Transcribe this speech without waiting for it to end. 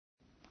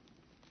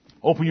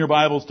Open your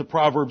Bibles to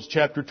Proverbs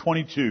chapter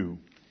 22.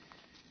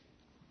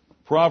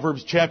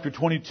 Proverbs chapter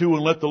 22,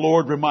 and let the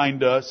Lord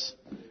remind us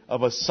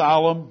of a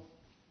solemn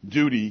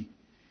duty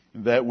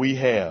that we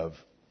have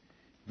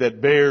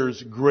that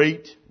bears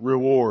great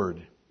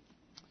reward.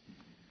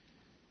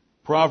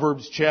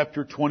 Proverbs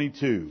chapter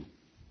 22,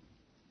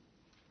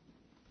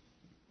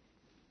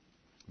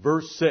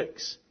 verse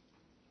 6.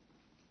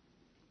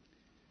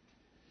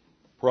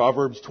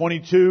 Proverbs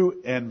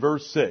 22 and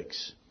verse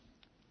 6.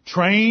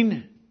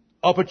 Train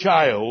up a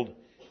child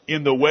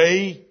in the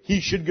way he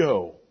should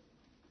go.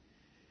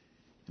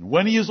 And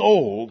when he is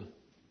old,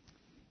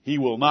 he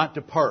will not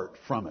depart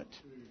from it.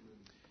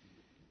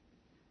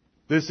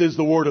 This is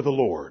the word of the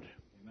Lord.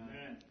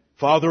 Amen.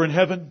 Father in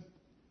heaven,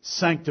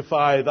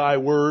 sanctify thy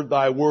word.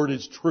 Thy word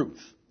is truth.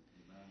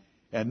 Amen.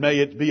 And may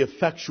it be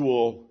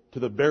effectual to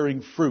the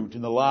bearing fruit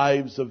in the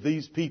lives of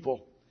these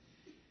people,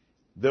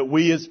 that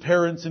we as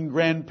parents and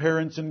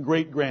grandparents and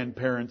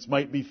great-grandparents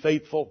might be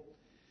faithful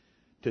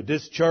to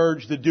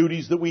discharge the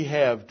duties that we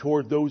have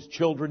toward those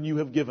children you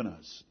have given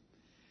us.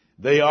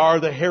 They are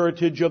the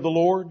heritage of the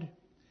Lord.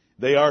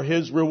 They are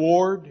His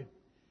reward.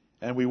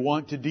 And we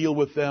want to deal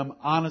with them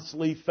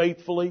honestly,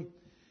 faithfully,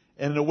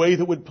 and in a way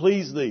that would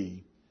please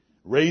Thee.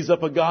 Raise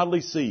up a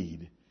godly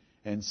seed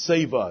and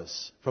save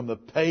us from the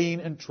pain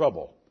and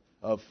trouble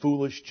of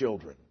foolish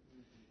children.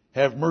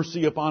 Have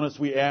mercy upon us,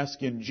 we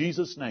ask in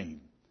Jesus'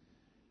 name.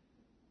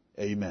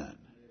 Amen.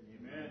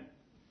 Amen.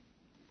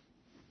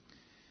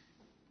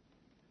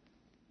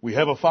 We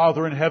have a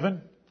Father in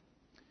heaven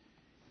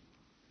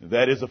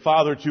that is a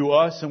father to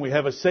us, and we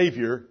have a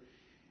Savior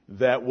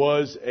that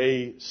was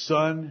a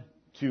son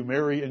to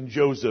Mary and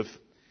Joseph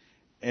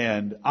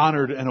and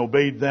honored and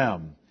obeyed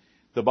them.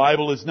 The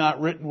Bible is not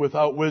written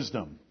without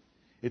wisdom.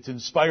 It's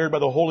inspired by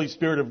the Holy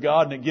Spirit of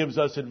God, and it gives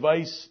us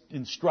advice,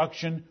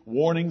 instruction,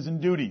 warnings, and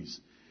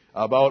duties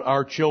about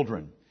our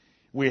children.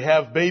 We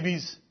have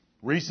babies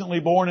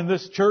recently born in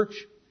this church,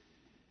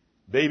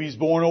 babies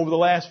born over the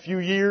last few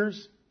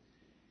years.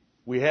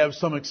 We have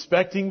some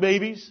expecting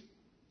babies,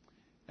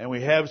 and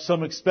we have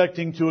some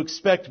expecting to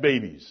expect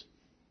babies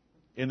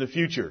in the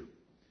future.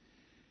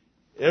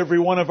 Every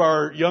one of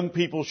our young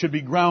people should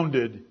be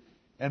grounded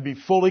and be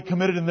fully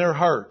committed in their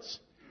hearts.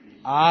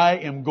 I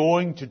am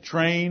going to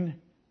train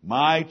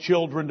my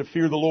children to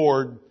fear the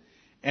Lord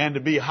and to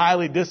be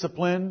highly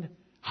disciplined,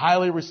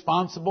 highly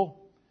responsible,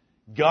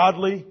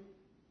 godly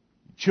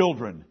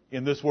children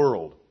in this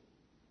world.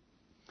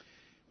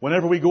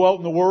 Whenever we go out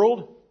in the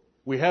world,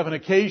 we have an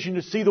occasion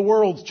to see the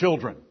world's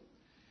children.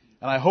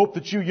 And I hope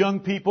that you young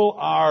people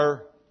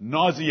are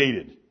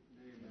nauseated,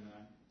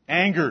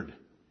 angered,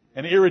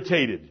 and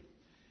irritated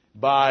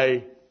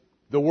by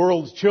the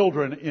world's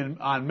children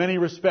on many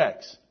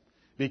respects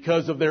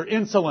because of their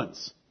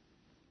insolence,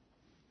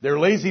 their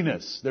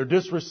laziness, their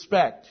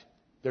disrespect,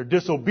 their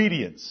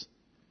disobedience,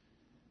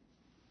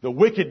 the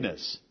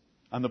wickedness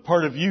on the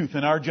part of youth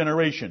in our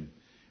generation.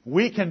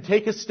 We can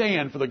take a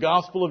stand for the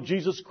gospel of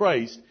Jesus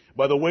Christ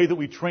by the way that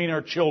we train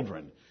our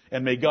children.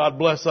 And may God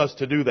bless us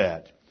to do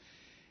that.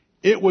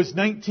 It was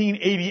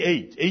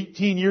 1988,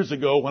 18 years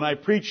ago, when I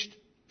preached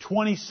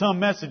 20-some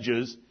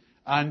messages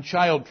on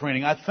child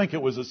training. I think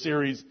it was a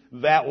series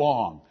that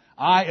long.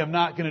 I am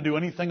not going to do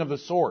anything of the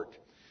sort.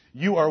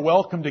 You are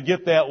welcome to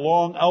get that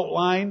long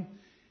outline.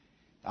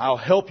 I'll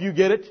help you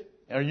get it.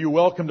 And you're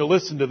welcome to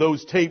listen to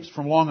those tapes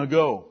from long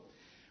ago.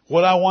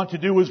 What I want to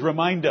do is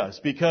remind us,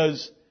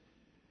 because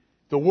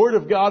the Word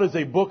of God is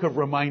a book of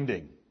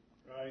reminding.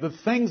 Right. The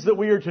things that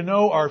we are to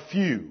know are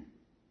few.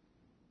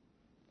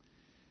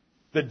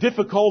 The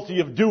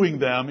difficulty of doing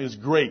them is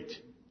great.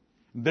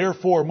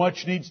 Therefore,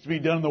 much needs to be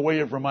done in the way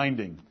of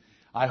reminding.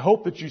 I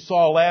hope that you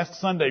saw last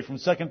Sunday from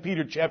 2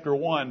 Peter chapter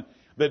 1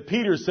 that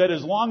Peter said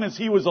as long as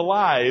he was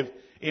alive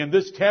in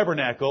this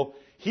tabernacle,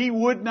 he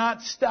would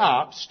not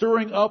stop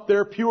stirring up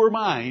their pure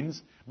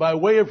minds by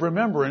way of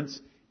remembrance,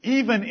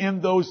 even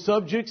in those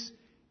subjects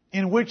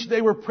in which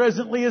they were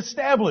presently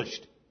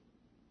established.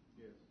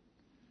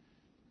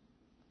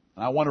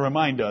 I want to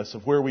remind us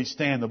of where we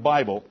stand. The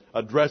Bible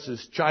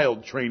addresses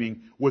child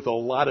training with a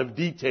lot of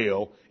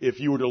detail if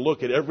you were to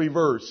look at every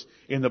verse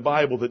in the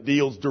Bible that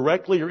deals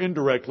directly or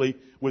indirectly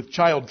with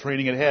child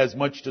training. It has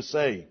much to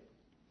say.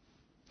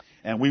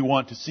 And we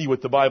want to see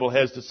what the Bible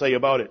has to say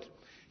about it.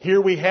 Here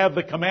we have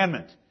the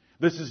commandment.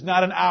 This is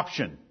not an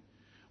option.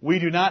 We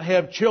do not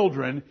have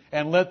children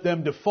and let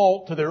them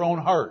default to their own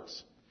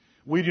hearts.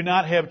 We do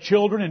not have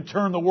children and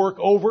turn the work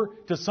over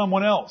to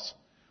someone else.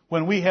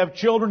 When we have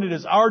children, it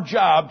is our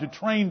job to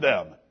train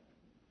them.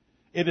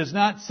 It does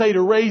not say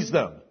to raise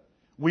them.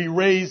 We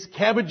raise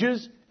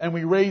cabbages and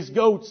we raise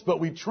goats, but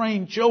we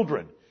train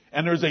children.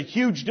 And there's a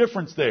huge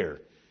difference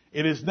there.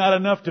 It is not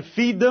enough to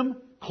feed them,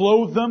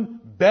 clothe them,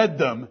 bed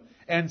them,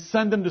 and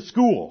send them to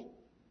school.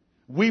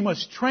 We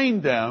must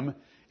train them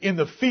in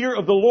the fear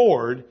of the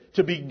Lord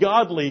to be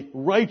godly,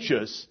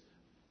 righteous,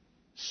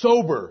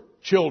 sober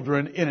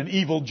children in an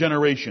evil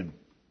generation.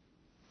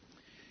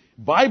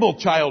 Bible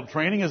child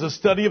training is a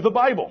study of the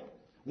Bible.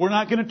 We're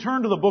not going to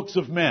turn to the books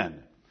of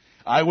men.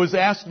 I was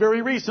asked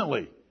very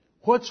recently,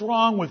 What's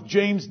wrong with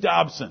James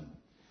Dobson?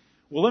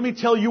 Well, let me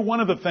tell you one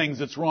of the things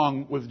that's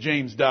wrong with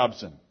James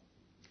Dobson.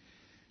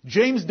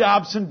 James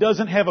Dobson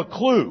doesn't have a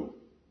clue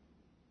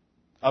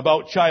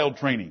about child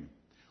training.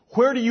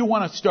 Where do you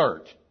want to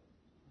start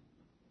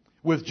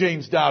with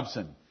James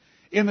Dobson?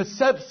 In the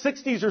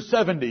 60s or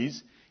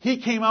 70s,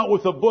 he came out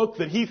with a book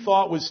that he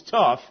thought was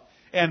tough,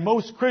 and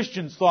most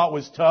Christians thought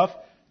was tough,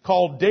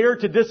 called Dare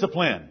to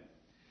Discipline.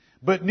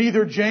 But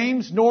neither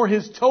James nor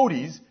his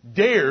toadies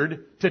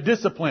dared to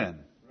discipline.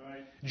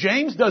 Right.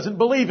 James doesn't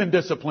believe in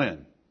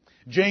discipline.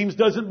 James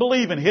doesn't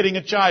believe in hitting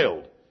a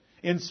child,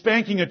 in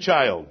spanking a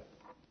child,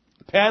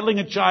 paddling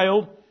a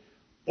child,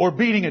 or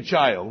beating a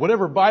child.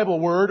 Whatever Bible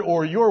word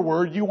or your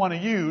word you want to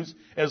use,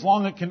 as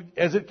long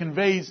as it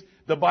conveys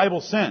the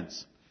Bible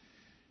sense.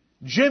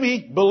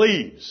 Jimmy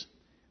believes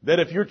that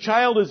if your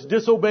child is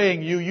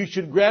disobeying you, you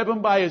should grab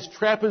him by his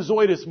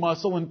trapezoidus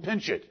muscle and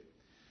pinch it.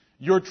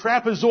 Your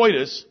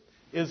trapezoidus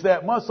is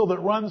that muscle that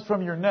runs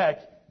from your neck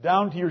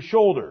down to your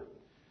shoulder.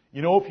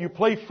 You know, if you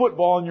play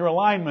football and you're a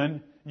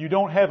lineman, you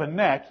don't have a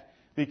neck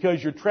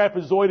because your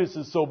trapezoidus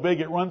is so big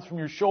it runs from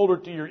your shoulder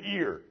to your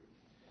ear.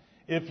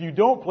 If you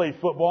don't play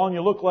football and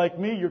you look like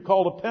me, you're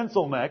called a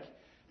pencil neck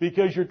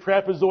because your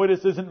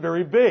trapezoidus isn't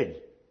very big.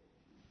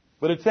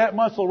 But it's that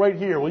muscle right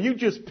here. Well, you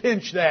just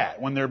pinch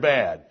that when they're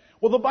bad.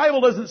 Well, the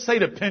Bible doesn't say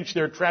to pinch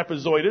their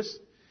trapezoidus.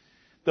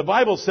 The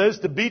Bible says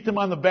to beat them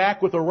on the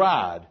back with a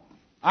rod.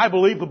 I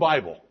believe the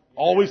Bible.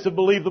 Always have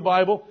believed the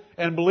Bible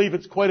and believe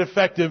it's quite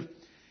effective.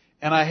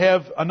 And I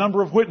have a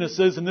number of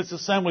witnesses in this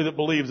assembly that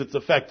believes it's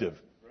effective.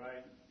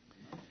 Right.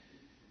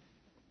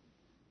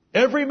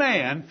 Every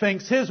man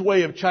thinks his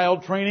way of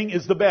child training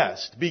is the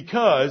best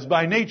because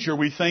by nature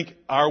we think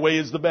our way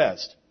is the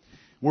best.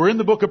 We're in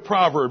the book of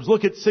Proverbs.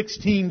 Look at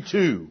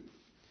 16:2.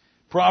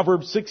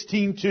 Proverbs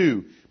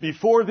 16:2.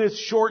 Before this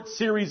short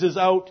series is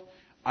out,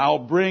 I'll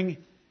bring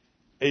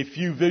a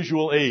few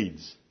visual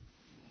aids.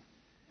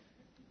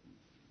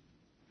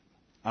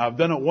 I've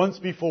done it once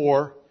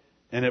before,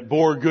 and it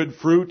bore good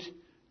fruit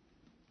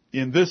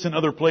in this and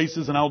other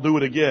places, and I'll do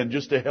it again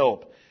just to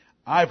help.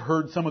 I've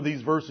heard some of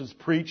these verses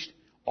preached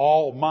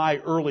all my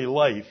early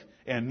life,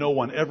 and no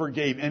one ever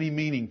gave any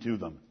meaning to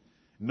them.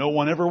 No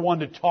one ever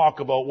wanted to talk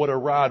about what a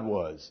rod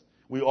was.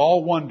 We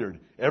all wondered.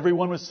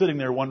 Everyone was sitting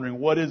there wondering,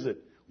 what is it?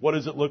 What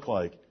does it look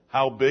like?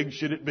 How big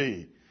should it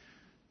be?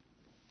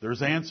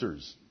 There's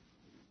answers.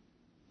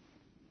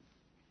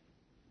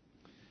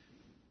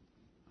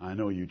 I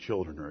know you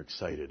children are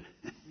excited.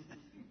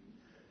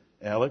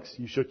 Alex,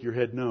 you shook your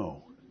head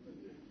no.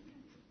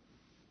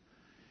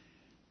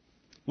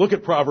 Look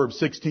at Proverbs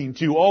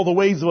 16:2. All the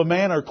ways of a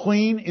man are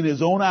clean in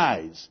his own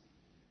eyes.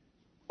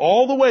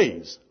 All the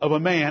ways of a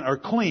man are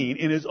clean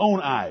in his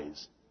own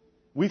eyes.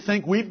 We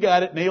think we've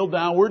got it nailed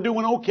down. We're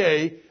doing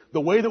okay. The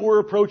way that we're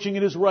approaching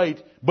it is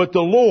right. But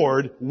the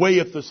Lord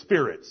weigheth the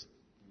spirits.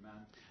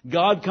 Amen.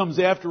 God comes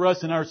after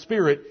us in our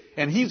spirit,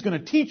 and He's going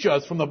to teach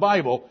us from the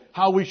Bible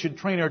how we should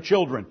train our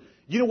children.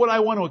 You know what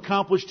I want to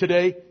accomplish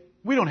today?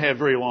 We don't have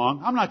very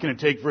long. I'm not going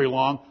to take very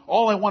long.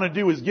 All I want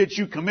to do is get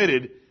you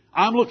committed.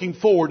 I'm looking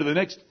forward to the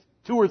next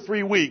 2 or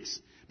 3 weeks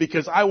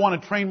because I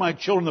want to train my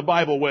children the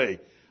Bible way.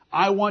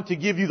 I want to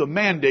give you the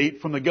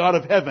mandate from the God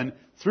of heaven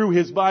through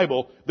His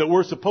Bible that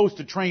we're supposed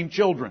to train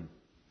children.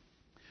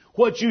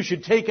 What you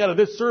should take out of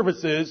this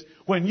service is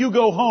when you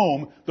go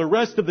home, the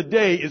rest of the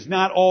day is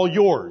not all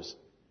yours.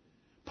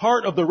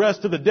 Part of the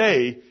rest of the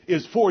day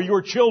is for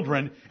your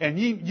children, and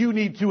you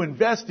need to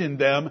invest in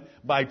them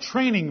by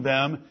training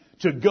them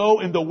to go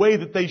in the way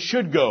that they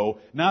should go,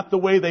 not the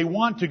way they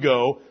want to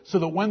go, so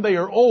that when they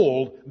are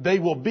old, they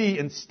will be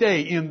and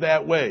stay in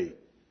that way.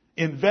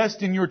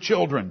 Invest in your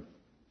children.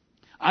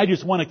 I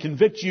just want to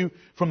convict you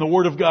from the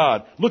Word of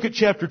God. Look at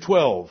chapter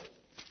 12.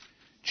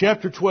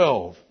 Chapter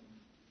 12.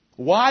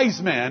 Wise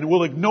men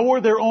will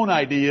ignore their own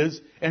ideas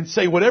and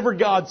say, whatever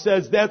God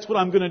says, that's what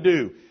I'm going to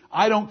do.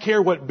 I don't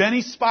care what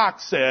Benny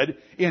Spock said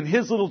in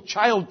his little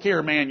child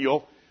care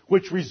manual,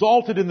 which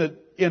resulted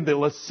in the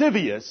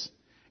lascivious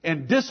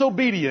and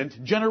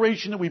disobedient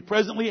generation that we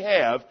presently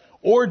have,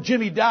 or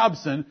Jimmy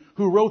Dobson,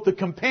 who wrote the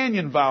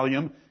companion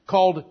volume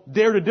called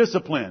Dare to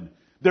Discipline.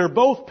 They're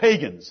both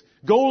pagans.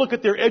 Go look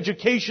at their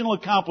educational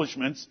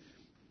accomplishments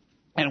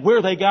and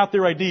where they got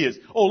their ideas.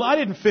 Oh, I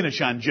didn't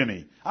finish on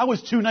Jimmy. I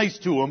was too nice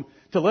to him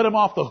to let him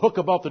off the hook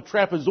about the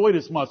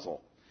trapezoidus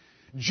muscle.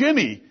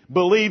 Jimmy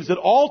believes that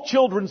all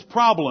children's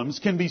problems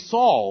can be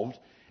solved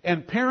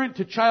and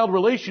parent-to-child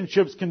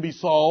relationships can be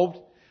solved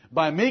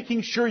by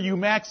making sure you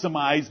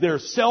maximize their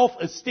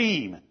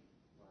self-esteem.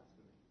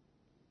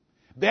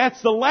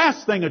 That's the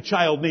last thing a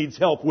child needs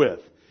help with.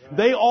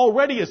 They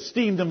already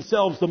esteem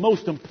themselves the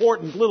most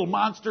important little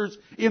monsters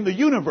in the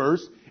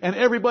universe, and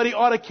everybody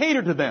ought to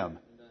cater to them.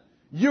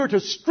 You're to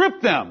strip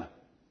them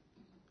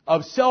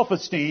of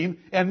self-esteem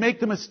and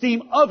make them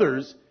esteem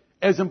others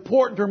as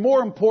important or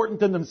more important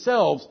than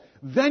themselves.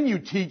 Then you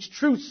teach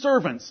true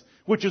servants,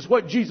 which is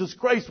what Jesus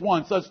Christ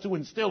wants us to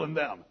instill in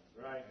them.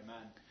 Right.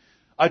 Amen.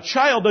 A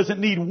child doesn't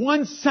need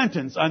one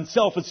sentence on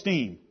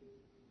self-esteem.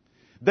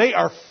 They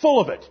are full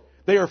of it.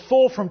 They are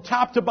full from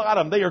top to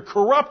bottom. They are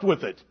corrupt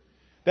with it.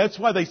 That's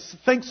why they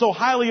think so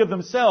highly of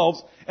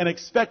themselves and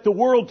expect the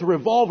world to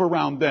revolve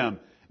around them.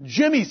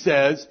 Jimmy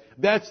says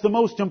that's the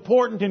most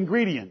important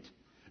ingredient.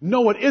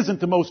 No, it isn't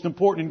the most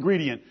important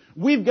ingredient.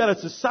 We've got a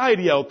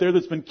society out there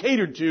that's been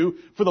catered to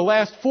for the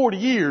last 40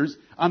 years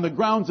on the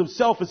grounds of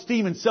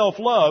self-esteem and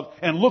self-love,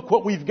 and look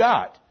what we've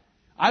got.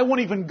 I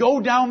won't even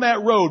go down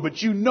that road,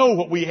 but you know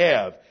what we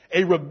have.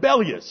 A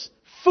rebellious,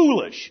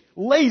 foolish,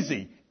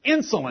 lazy,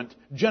 insolent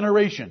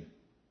generation.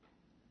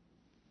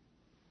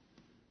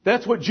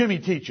 That's what Jimmy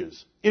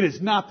teaches. It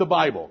is not the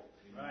Bible.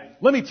 Right.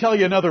 Let me tell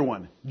you another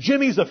one.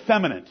 Jimmy's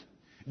effeminate.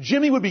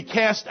 Jimmy would be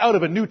cast out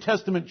of a New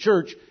Testament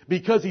church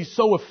because he's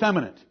so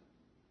effeminate.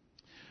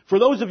 For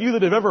those of you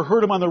that have ever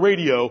heard him on the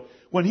radio,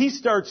 when he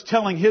starts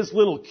telling his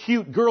little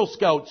cute Girl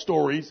Scout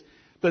stories,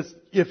 that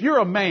if you're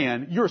a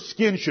man, your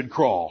skin should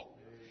crawl.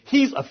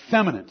 He's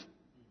effeminate.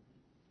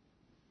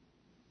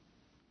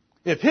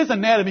 If his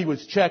anatomy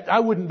was checked, I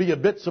wouldn't be a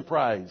bit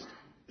surprised.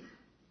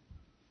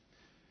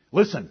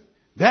 Listen,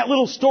 that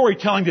little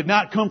storytelling did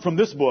not come from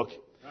this book.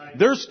 Right.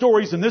 There's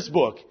stories in this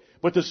book,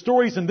 but the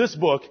stories in this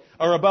book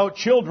are about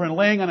children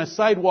laying on a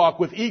sidewalk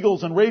with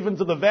eagles and ravens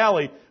of the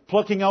valley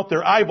plucking out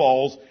their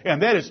eyeballs,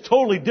 and that is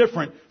totally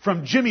different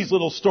from Jimmy's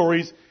little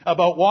stories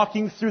about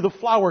walking through the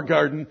flower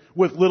garden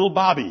with little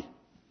Bobby.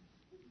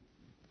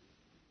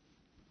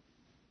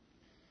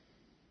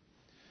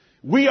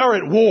 We are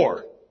at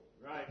war.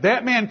 Right.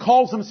 That man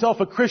calls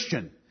himself a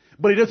Christian,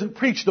 but he doesn't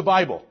preach the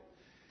Bible.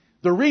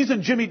 The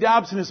reason Jimmy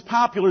Dobson is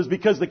popular is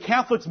because the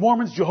Catholics,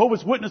 Mormons,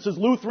 Jehovah's Witnesses,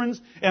 Lutherans,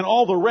 and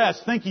all the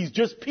rest think he's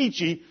just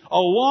peachy,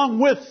 along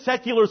with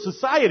secular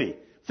society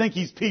think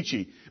he's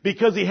peachy.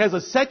 Because he has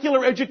a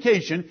secular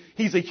education,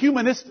 he's a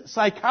humanist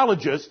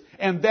psychologist,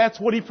 and that's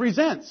what he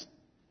presents.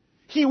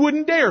 He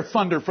wouldn't dare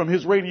thunder from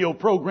his radio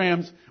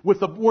programs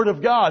with the Word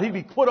of God. He'd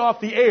be put off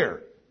the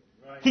air.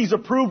 Right. He's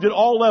approved at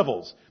all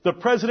levels. The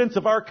presidents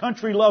of our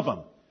country love him.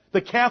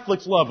 The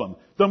Catholics love him.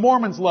 The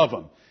Mormons love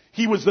him.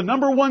 He was the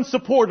number one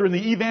supporter in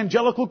the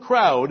evangelical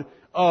crowd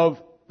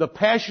of The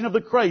Passion of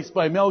the Christ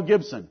by Mel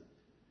Gibson.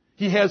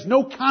 He has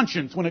no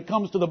conscience when it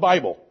comes to the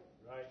Bible.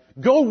 Right.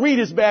 Go read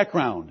his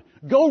background.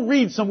 Go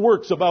read some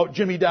works about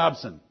Jimmy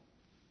Dobson.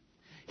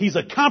 He's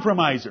a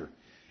compromiser.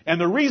 And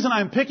the reason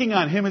I'm picking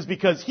on him is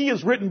because he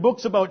has written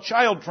books about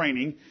child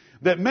training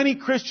that many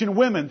Christian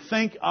women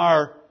think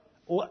are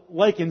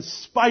like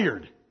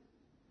inspired.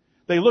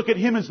 They look at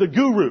him as the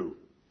guru.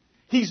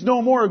 He's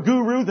no more a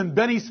guru than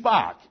Benny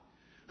Spock,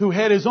 who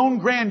had his own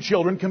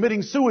grandchildren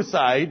committing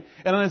suicide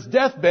and on his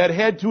deathbed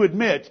had to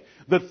admit,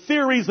 the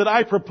theories that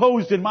I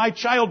proposed in my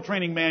child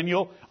training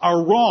manual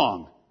are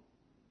wrong.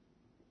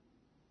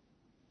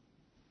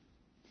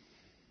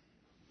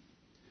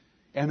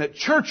 And that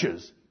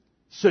churches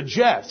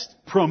suggest,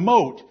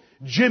 promote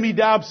Jimmy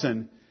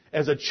Dobson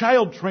as a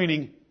child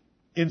training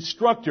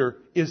instructor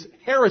is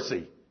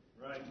heresy.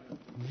 Right.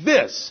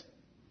 This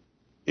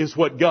is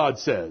what God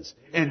says.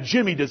 Amen. And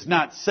Jimmy does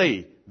not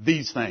say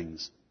these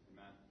things.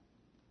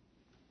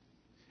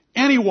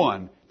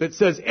 Anyone that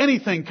says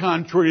anything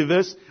contrary to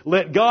this,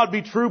 let God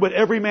be true, but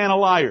every man a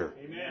liar.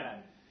 Amen.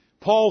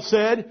 Paul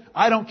said,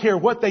 I don't care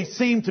what they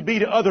seem to be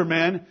to other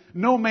men.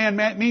 No man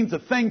means a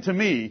thing to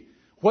me.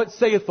 What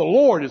saith the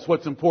Lord is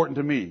what's important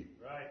to me.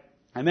 Right.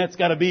 And that's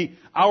got to be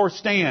our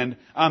stand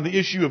on the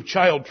issue of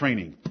child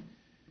training.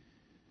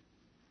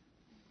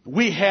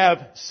 We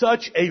have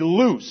such a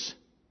loose,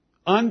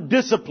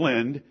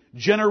 undisciplined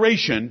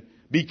generation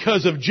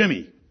because of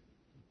Jimmy.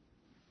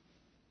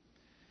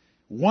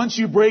 Once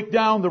you break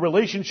down the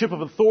relationship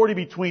of authority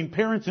between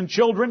parents and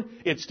children,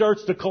 it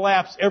starts to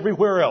collapse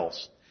everywhere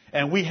else.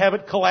 And we have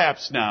it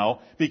collapsed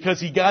now because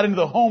he got into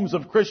the homes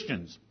of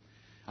Christians.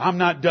 I'm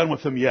not done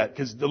with him yet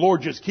because the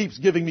Lord just keeps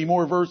giving me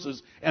more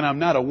verses, and I'm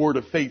not a word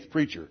of faith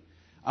preacher.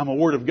 I'm a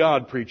word of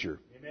God preacher.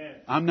 Amen.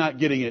 I'm not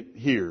getting it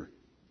here.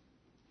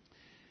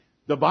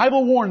 The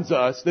Bible warns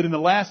us that in the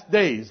last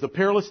days, the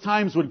perilous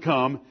times would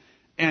come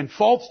and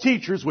false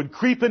teachers would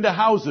creep into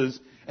houses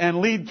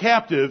and lead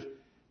captive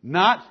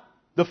not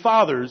the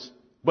fathers,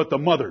 but the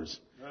mothers.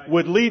 Right.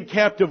 Would lead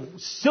captive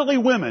silly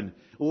women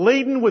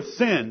laden with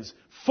sins,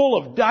 full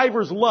of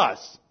divers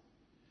lusts,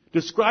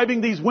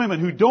 describing these women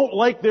who don't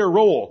like their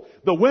role.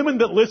 The women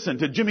that listen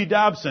to Jimmy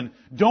Dobson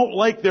don't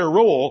like their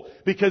role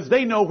because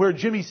they know where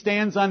Jimmy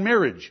stands on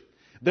marriage.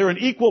 They're an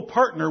equal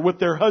partner with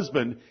their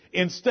husband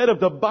instead of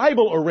the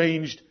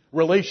Bible-arranged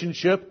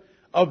relationship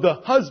of the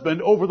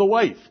husband over the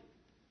wife.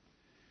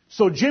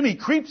 So Jimmy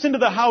creeps into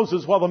the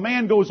houses while the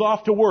man goes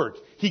off to work.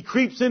 He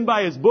creeps in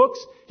by his books,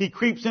 he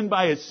creeps in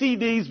by his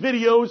CDs,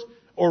 videos,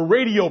 or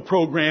radio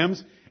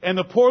programs, and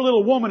the poor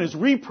little woman is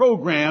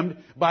reprogrammed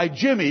by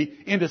Jimmy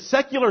into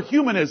secular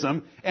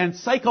humanism and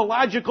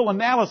psychological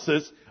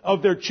analysis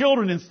of their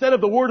children instead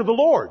of the word of the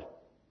Lord.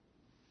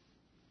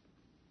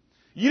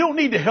 You don't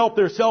need to help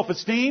their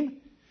self-esteem.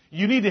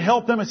 You need to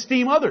help them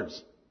esteem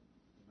others.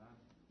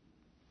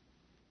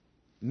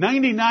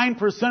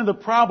 99% of the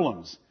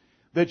problems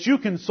that you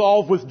can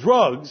solve with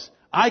drugs,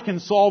 I can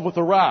solve with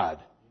a rod.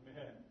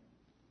 Amen.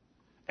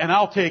 And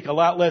I'll take a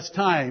lot less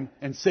time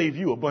and save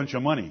you a bunch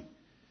of money.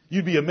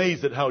 You'd be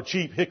amazed at how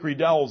cheap hickory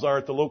dowels are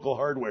at the local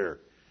hardware.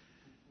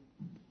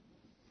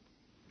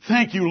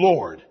 Thank you,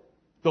 Lord.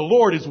 The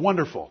Lord is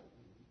wonderful.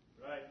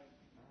 Right.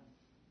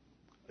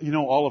 You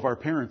know, all of our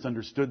parents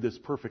understood this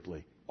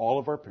perfectly. All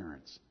of our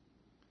parents.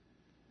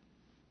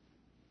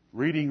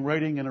 Reading,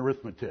 writing, and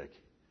arithmetic.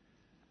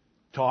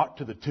 Taught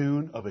to the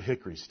tune of a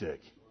hickory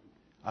stick.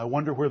 I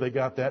wonder where they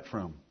got that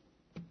from.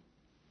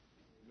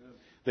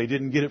 They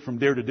didn't get it from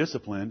Dare to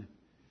Discipline.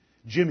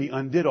 Jimmy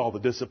undid all the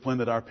discipline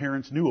that our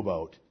parents knew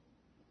about.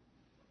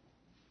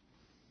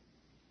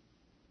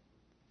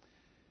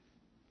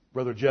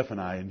 Brother Jeff and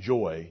I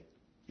enjoy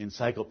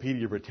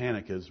Encyclopedia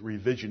Britannica's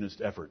revisionist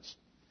efforts.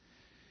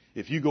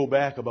 If you go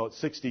back about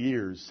 60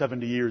 years,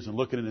 70 years and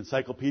look at an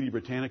Encyclopedia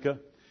Britannica,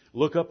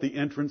 look up the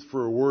entrance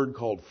for a word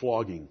called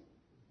flogging.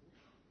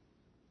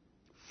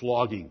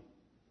 Flogging.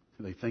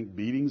 They think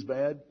beating's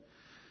bad?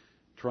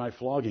 Try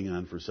flogging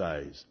on for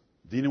size.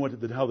 Do you know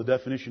how the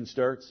definition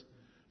starts?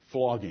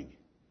 Flogging.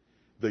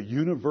 The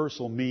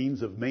universal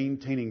means of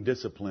maintaining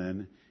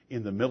discipline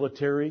in the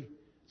military,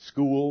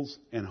 schools,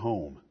 and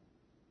home.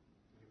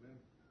 Amen.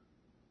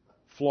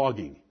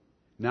 Flogging.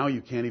 Now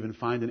you can't even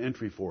find an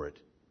entry for it.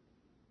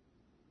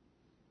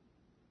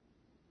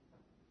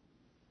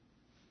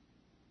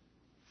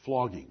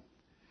 Flogging.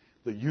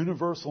 The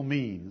universal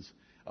means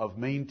of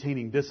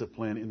maintaining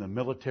discipline in the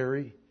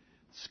military,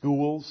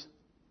 schools,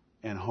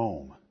 and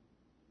home.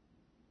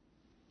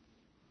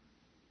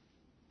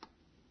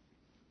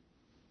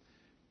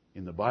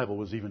 In the Bible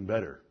was even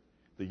better.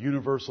 The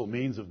universal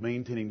means of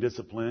maintaining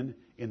discipline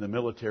in the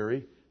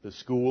military, the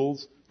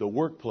schools, the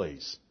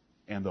workplace,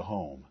 and the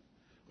home.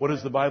 What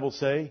does the Bible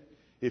say?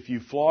 If you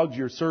flogged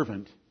your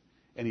servant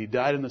and he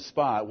died on the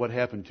spot, what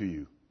happened to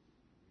you?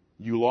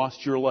 You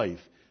lost your life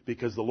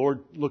because the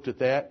Lord looked at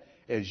that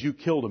as you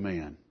killed a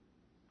man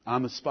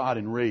on the spot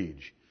in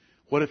rage.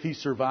 What if he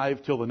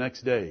survived till the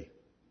next day?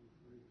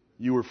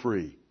 You were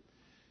free.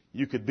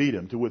 You could beat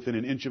him to within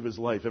an inch of his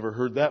life. Ever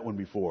heard that one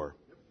before?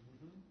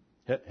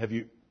 Have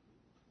you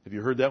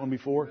heard that one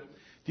before? Do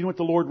you know what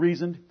the Lord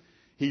reasoned?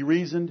 He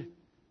reasoned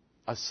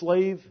a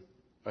slave,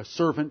 a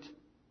servant,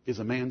 is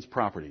a man's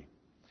property.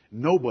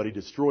 Nobody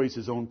destroys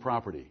his own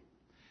property.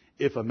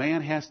 If a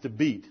man has to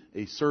beat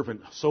a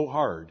servant so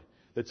hard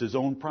that's his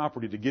own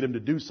property to get him to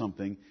do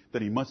something,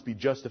 then he must be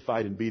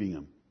justified in beating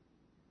him.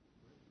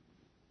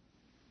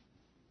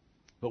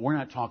 But we're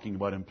not talking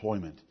about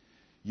employment.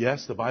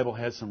 Yes, the Bible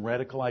has some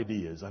radical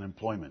ideas on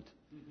employment.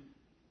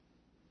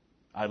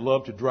 I'd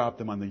love to drop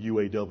them on the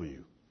UAW.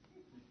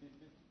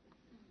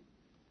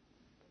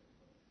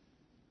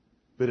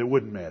 But it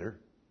wouldn't matter,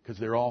 because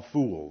they're all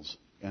fools,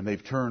 and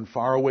they've turned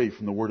far away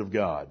from the Word of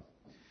God.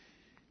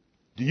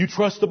 Do you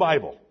trust the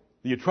Bible?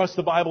 Do you trust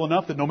the Bible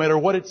enough that no matter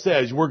what it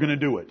says, we're going to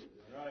do it?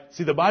 Right.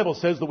 See, the Bible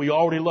says that we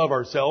already love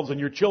ourselves, and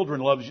your children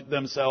love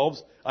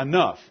themselves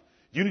enough.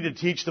 You need to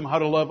teach them how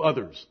to love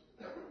others.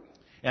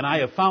 And I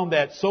have found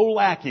that so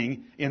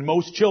lacking in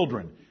most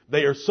children.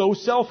 They are so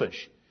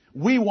selfish.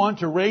 We want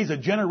to raise a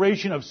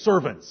generation of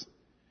servants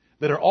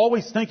that are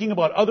always thinking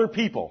about other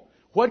people.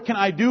 What can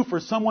I do for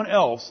someone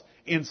else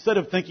instead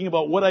of thinking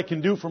about what I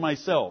can do for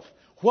myself?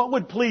 What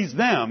would please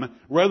them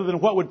rather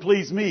than what would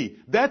please me?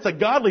 That's a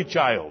godly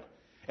child.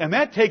 And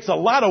that takes a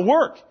lot of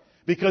work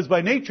because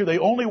by nature they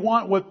only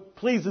want what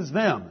pleases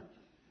them.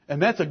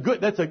 And that's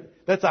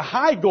a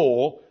high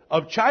goal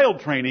of child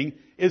training,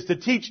 is to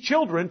teach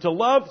children to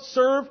love,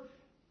 serve,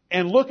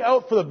 and look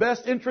out for the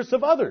best interests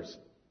of others.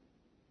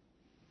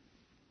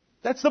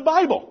 That's the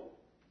Bible.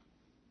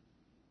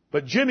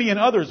 But Jimmy and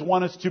others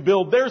want us to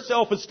build their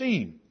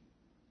self-esteem.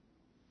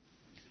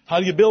 How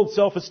do you build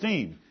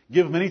self-esteem?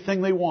 Give them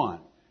anything they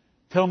want.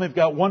 Tell them they've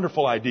got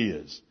wonderful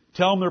ideas.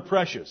 Tell them they're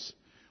precious.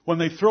 When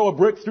they throw a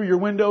brick through your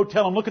window,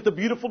 tell them, look at the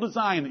beautiful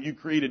design that you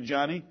created,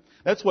 Johnny.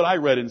 That's what I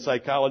read in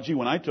psychology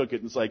when I took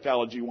it in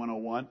Psychology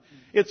 101.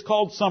 It's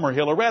called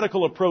Summerhill, a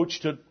radical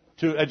approach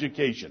to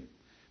education.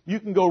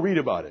 You can go read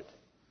about it.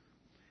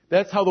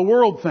 That's how the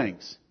world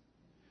thinks.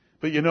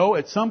 But you know,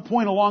 at some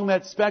point along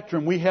that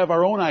spectrum, we have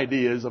our own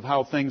ideas of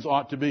how things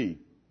ought to be.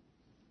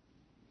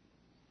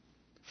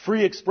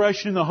 Free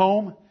expression in the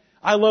home.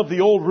 I love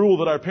the old rule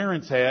that our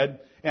parents had,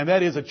 and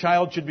that is a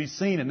child should be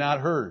seen and not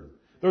heard.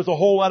 There's a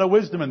whole lot of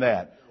wisdom in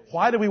that.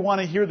 Why do we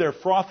want to hear their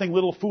frothing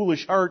little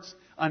foolish hearts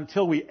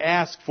until we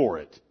ask for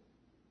it?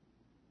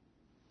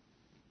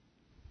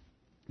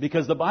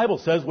 Because the Bible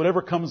says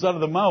whatever comes out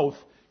of the mouth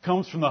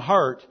comes from the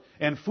heart,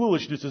 and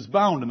foolishness is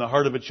bound in the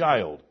heart of a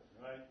child.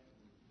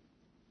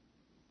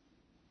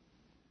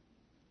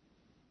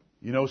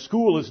 You know,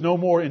 school is no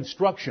more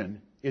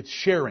instruction, it's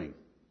sharing.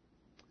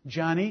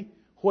 Johnny,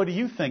 what do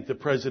you think the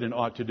president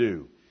ought to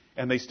do?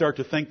 And they start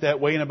to think that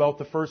way in about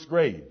the first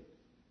grade.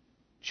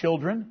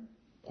 Children,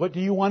 what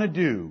do you want to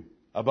do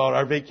about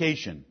our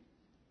vacation?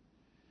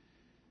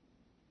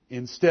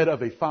 Instead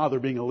of a father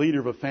being a leader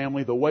of a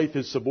family, the wife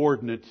is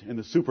subordinate and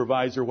the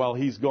supervisor while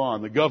he's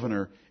gone, the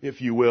governor,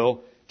 if you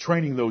will,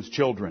 training those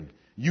children.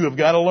 You have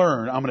got to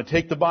learn. I'm going to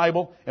take the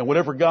Bible, and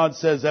whatever God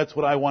says, that's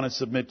what I want to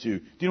submit to.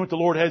 Do you know what the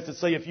Lord has to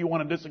say if you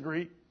want to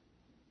disagree?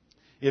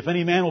 If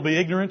any man will be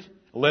ignorant,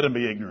 let him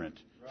be ignorant.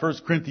 1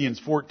 Corinthians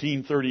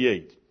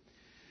 14:38.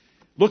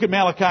 Look at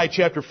Malachi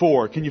chapter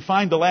 4. Can you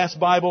find the last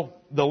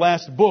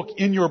book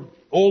in your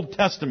Old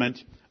Testament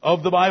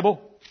of the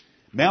Bible?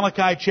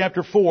 Malachi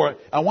chapter 4.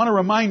 I want to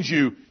remind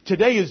you,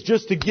 today is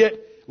just to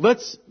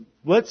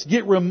let's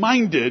get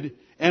reminded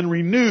and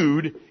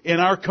renewed in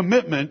our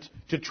commitment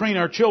to train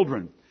our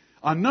children.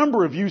 A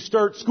number of you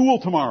start school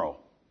tomorrow.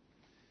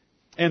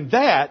 And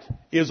that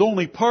is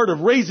only part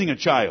of raising a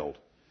child.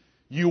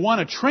 You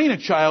want to train a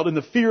child in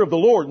the fear of the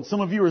Lord. And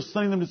some of you are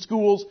sending them to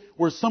schools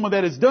where some of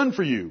that is done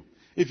for you.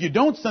 If you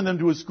don't send them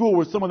to a school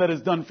where some of that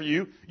is done for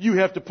you, you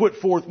have to put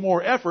forth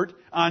more effort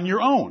on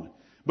your own.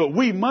 But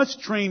we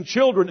must train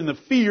children in the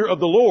fear of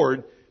the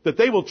Lord, that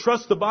they will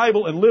trust the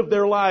Bible and live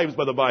their lives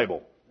by the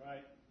Bible.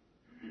 Right.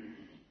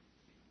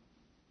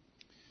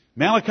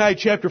 Malachi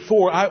chapter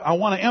 4, I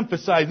want to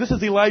emphasize, this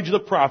is Elijah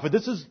the prophet.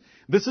 This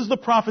is the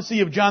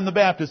prophecy of John the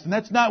Baptist, and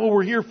that's not what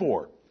we're here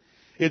for.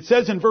 It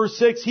says in verse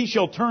 6, He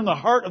shall turn the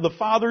heart of the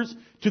fathers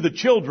to the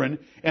children,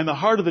 and the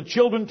heart of the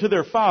children to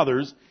their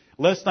fathers,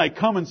 lest I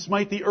come and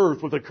smite the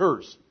earth with a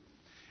curse.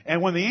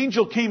 And when the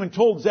angel came and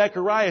told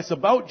Zacharias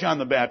about John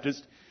the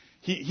Baptist,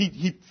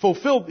 he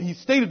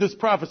stated this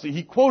prophecy,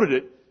 he quoted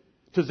it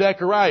to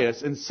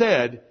Zacharias and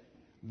said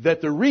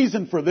that the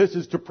reason for this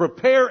is to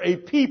prepare a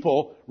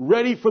people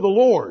ready for the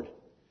Lord.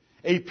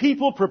 A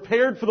people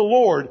prepared for the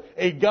Lord,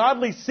 a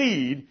godly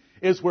seed,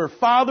 is where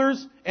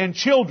fathers and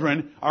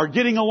children are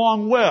getting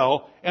along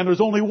well, and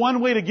there's only one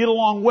way to get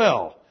along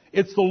well.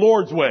 It's the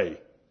Lord's way.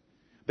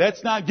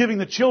 That's not giving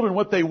the children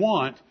what they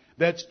want.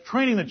 That's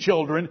training the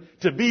children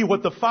to be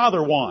what the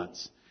Father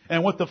wants.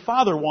 And what the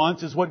Father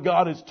wants is what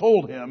God has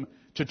told him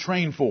to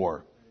train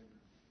for.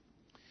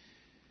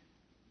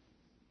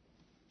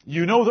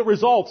 You know that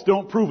results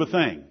don't prove a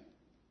thing.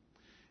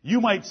 You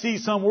might see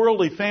some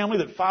worldly family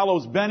that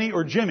follows Benny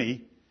or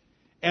Jimmy,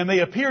 and they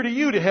appear to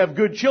you to have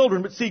good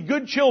children, but see,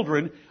 good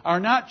children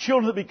are not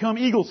children that become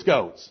Eagle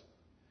Scouts.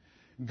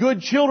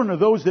 Good children are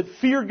those that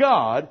fear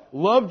God,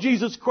 love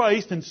Jesus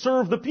Christ, and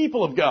serve the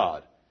people of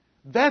God.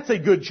 That's a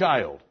good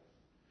child.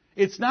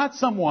 It's not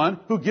someone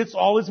who gets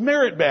all his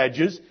merit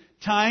badges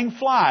tying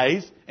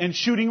flies and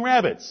shooting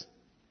rabbits.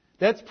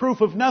 That's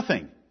proof of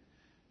nothing.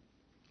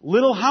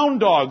 Little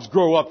hound dogs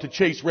grow up to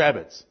chase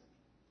rabbits.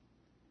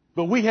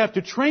 But we have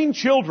to train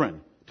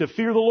children to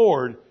fear the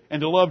Lord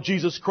and to love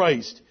Jesus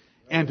Christ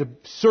and to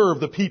serve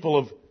the people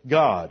of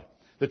God.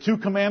 The two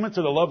commandments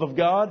are the love of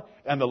God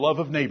and the love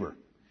of neighbor.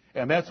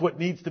 And that's what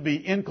needs to be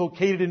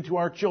inculcated into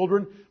our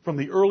children from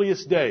the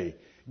earliest day.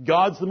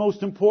 God's the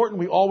most important.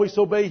 We always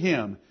obey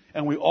Him.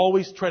 And we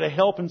always try to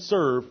help and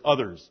serve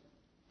others.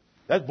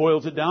 That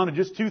boils it down to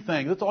just two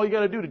things. That's all you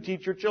got to do to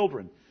teach your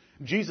children.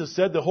 Jesus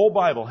said the whole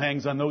Bible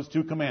hangs on those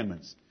two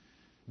commandments.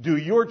 Do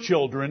your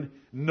children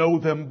know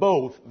them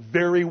both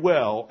very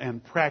well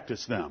and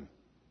practice them?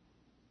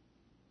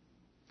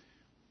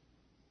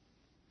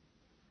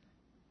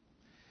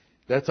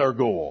 That's our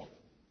goal.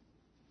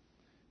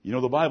 You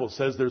know, the Bible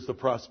says there's the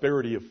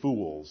prosperity of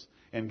fools.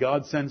 And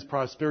God sends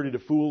prosperity to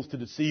fools to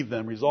deceive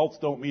them. Results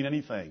don't mean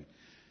anything.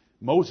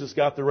 Moses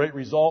got the right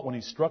result when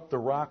he struck the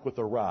rock with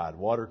a rod.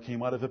 Water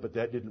came out of it, but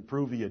that didn't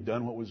prove he had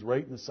done what was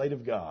right in the sight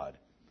of God.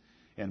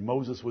 And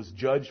Moses was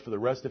judged for the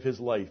rest of his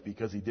life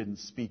because he didn't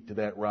speak to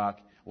that rock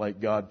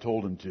like God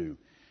told him to.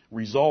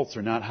 Results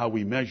are not how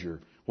we measure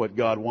what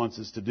God wants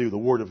us to do. The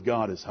Word of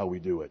God is how we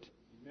do it.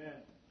 Amen.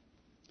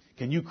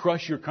 Can you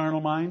crush your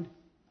carnal mind?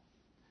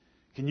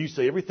 Can you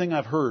say, everything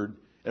I've heard,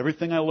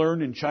 everything I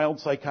learned in child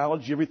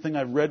psychology, everything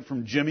I've read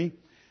from Jimmy,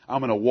 I'm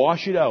going to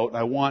wash it out, and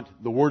I want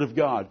the Word of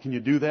God. Can you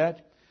do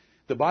that?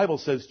 The Bible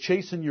says,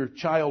 chasten your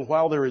child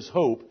while there is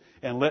hope,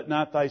 and let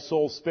not thy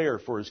soul spare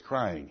for his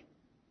crying.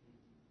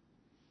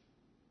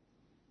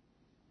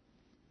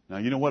 Now,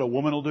 you know what a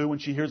woman will do when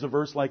she hears a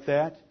verse like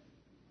that?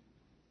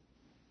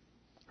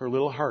 Her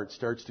little heart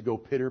starts to go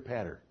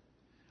pitter-patter.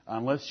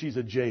 Unless she's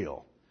a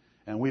jail.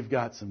 And we've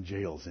got some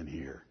jails in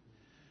here.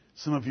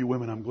 Some of you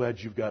women, I'm glad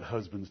you've got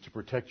husbands to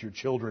protect your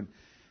children.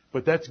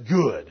 But that's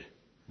good.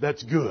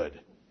 That's good.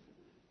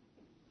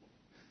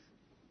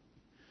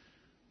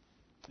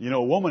 You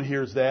know, a woman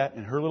hears that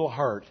in her little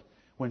heart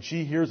when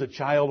she hears a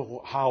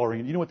child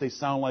hollering. You know what they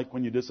sound like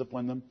when you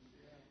discipline them?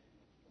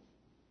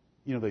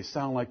 You know, they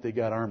sound like they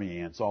got army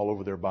ants all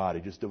over their body,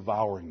 just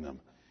devouring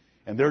them.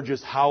 And they're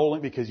just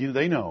howling because, you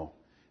know,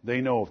 they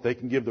know if they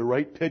can give the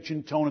right pitch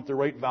and tone at the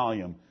right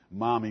volume,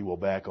 mommy will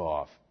back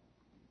off.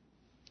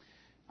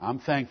 I'm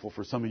thankful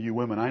for some of you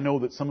women. I know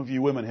that some of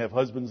you women have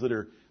husbands that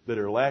are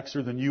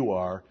laxer than you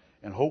are.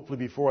 And hopefully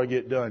before I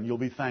get done, you'll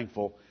be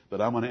thankful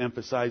that I'm going to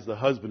emphasize the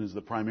husband as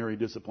the primary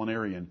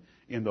disciplinarian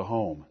in the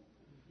home.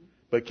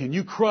 But can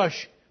you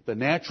crush the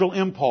natural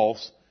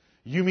impulse?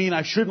 You mean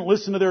I shouldn't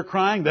listen to their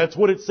crying? That's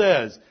what it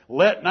says.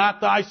 Let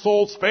not thy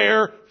soul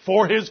spare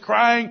for his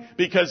crying,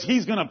 because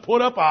he's going to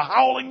put up a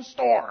howling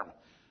storm.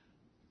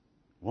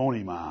 Won't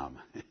he, Mom?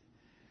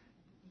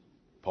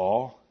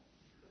 Paul?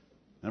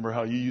 Remember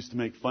how you used to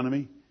make fun of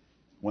me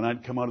when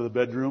I'd come out of the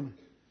bedroom?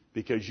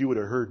 Because you would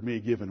have heard me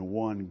giving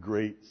one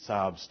great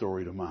sob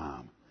story to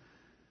Mom.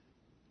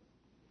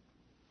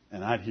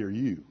 And I'd hear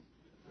you.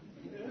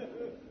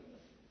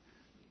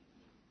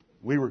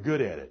 We were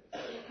good at it.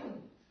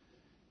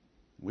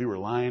 We were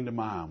lying to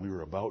Mom. We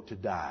were about to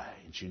die,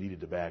 and she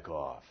needed to back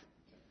off.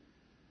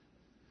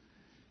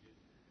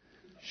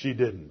 She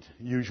didn't,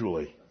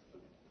 usually.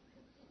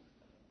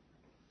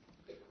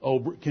 Oh,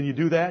 can you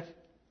do that?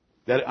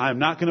 That I'm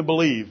not going to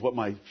believe what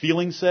my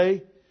feelings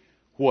say,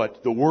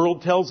 what the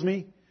world tells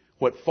me,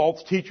 what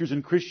false teachers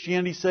in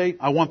Christianity say.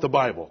 I want the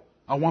Bible.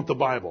 I want the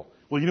Bible.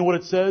 Well, you know what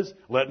it says?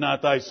 Let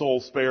not thy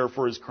soul spare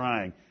for his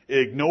crying.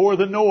 Ignore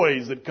the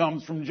noise that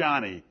comes from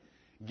Johnny.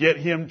 Get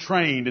him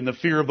trained in the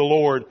fear of the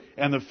Lord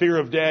and the fear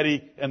of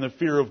Daddy and the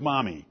fear of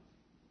Mommy.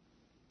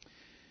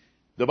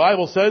 The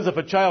Bible says if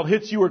a child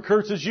hits you or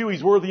curses you,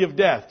 he's worthy of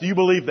death. Do you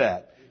believe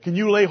that? Can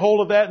you lay hold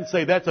of that and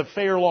say that's a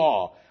fair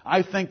law?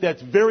 I think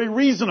that's very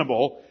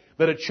reasonable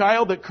that a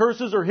child that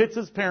curses or hits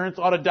his parents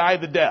ought to die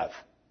the death.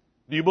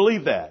 Do you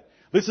believe that?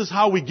 This is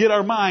how we get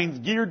our minds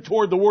geared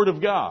toward the Word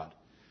of God.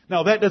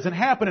 Now that doesn't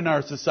happen in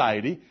our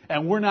society,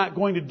 and we're not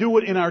going to do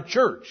it in our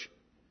church.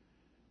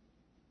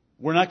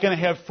 We're not going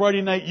to have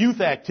Friday night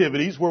youth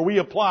activities where we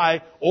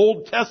apply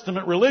Old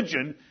Testament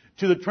religion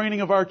to the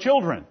training of our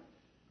children.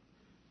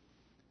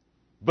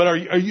 But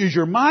is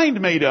your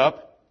mind made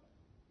up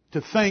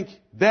to think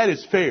that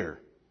is fair?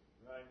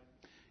 Right.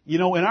 You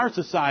know, in our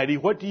society,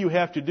 what do you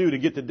have to do to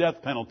get the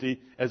death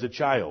penalty as a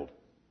child?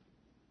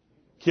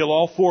 Kill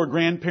all 4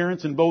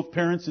 grandparents and both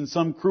parents in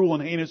some cruel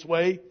and heinous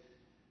way?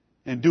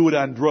 And do it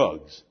on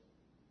drugs?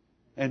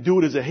 And do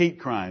it as a hate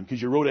crime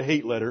because you wrote a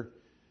hate letter?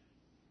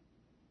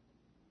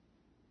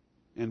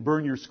 And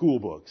burn your school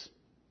books?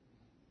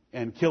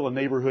 And kill a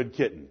neighborhood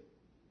kitten?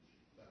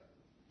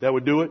 That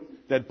would do it?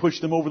 That'd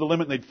push them over the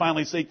limit and they'd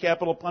finally say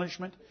capital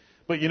punishment?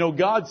 But you know,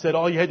 God said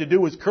all you had to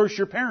do was curse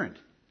your parent.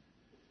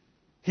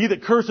 He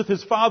that curseth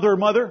his father or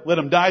mother, let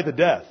him die the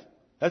death.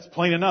 That's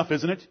plain enough,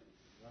 isn't it?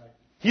 Right.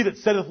 He that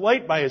setteth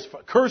light by his...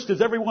 Cursed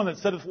is everyone that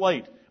setteth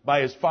light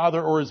by his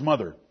father or his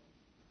mother.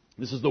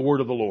 This is the word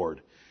of the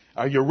Lord.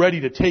 Are you ready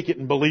to take it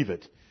and believe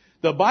it?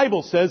 The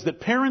Bible says that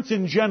parents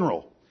in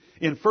general,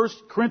 in 1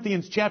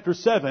 Corinthians chapter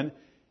 7,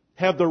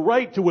 have the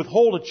right to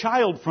withhold a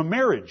child from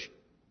marriage.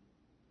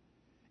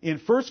 In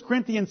 1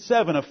 Corinthians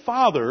 7, a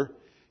father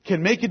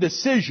can make a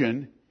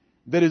decision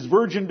that his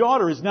virgin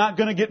daughter is not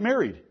going to get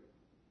married.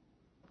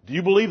 Do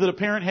you believe that a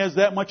parent has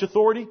that much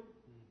authority?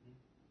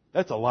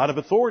 That's a lot of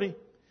authority.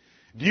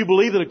 Do you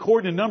believe that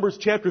according to Numbers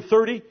chapter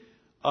 30,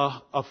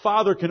 a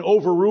father can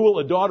overrule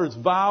a daughter's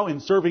vow in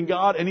serving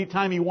God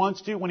anytime he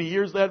wants to when he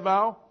hears that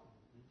vow?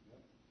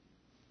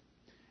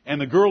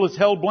 And the girl is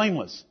held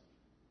blameless.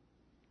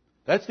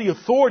 That's the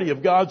authority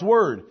of God's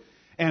Word.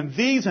 And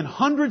these and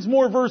hundreds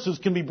more verses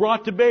can be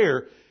brought to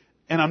bear,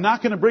 and I'm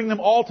not going to bring them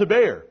all to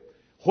bear.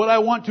 What I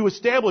want to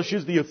establish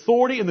is the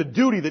authority and the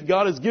duty that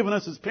God has given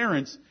us as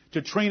parents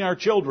to train our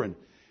children.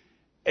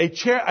 A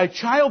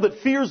child that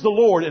fears the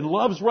Lord and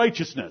loves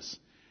righteousness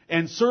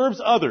and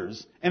serves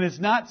others and is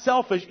not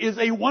selfish is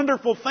a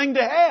wonderful thing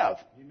to have.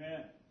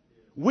 Amen.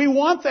 We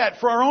want that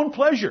for our own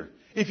pleasure.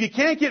 If you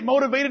can't get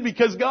motivated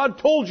because God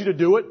told you to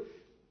do it,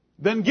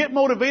 then get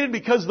motivated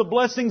because of the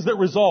blessings that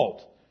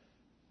result.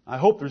 I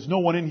hope there's no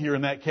one in here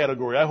in that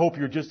category. I hope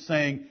you're just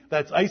saying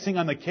that's icing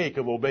on the cake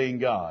of obeying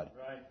God.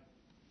 Right.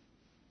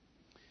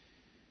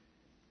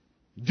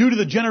 Due to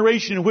the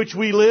generation in which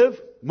we live,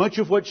 much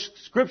of what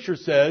Scripture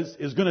says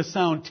is going to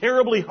sound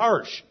terribly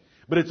harsh,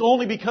 but it's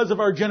only because of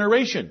our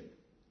generation.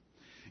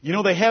 You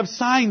know, they have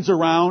signs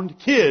around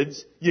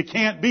kids, you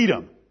can't beat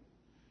them.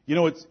 You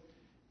know,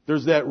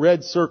 there's that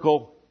red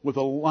circle with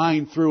a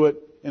line through it,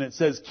 and it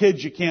says,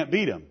 kids, you can't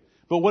beat them.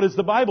 But what does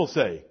the Bible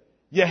say?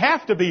 You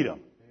have to beat them.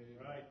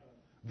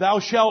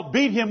 Thou shalt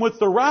beat him with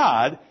the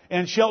rod,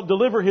 and shalt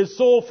deliver his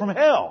soul from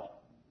hell.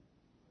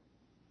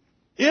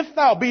 If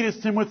thou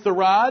beatest him with the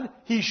rod,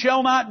 he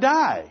shall not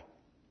die,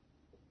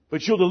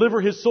 but you'll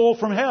deliver his soul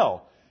from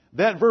hell.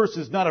 That verse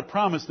is not a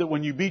promise that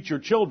when you beat your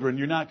children,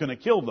 you're not going to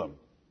kill them.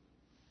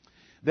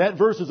 That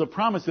verse is a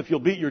promise if you'll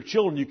beat your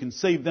children, you can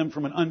save them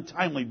from an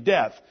untimely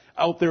death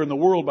out there in the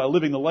world by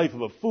living the life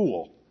of a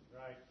fool.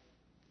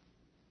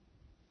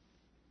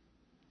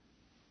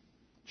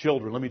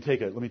 Children, let me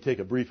take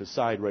a brief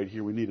aside right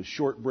here. We need a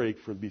short break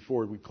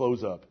before we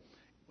close up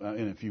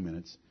in a few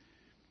minutes.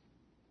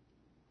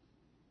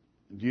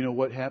 Do you know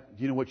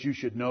what you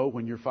should know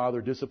when your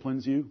father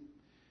disciplines you?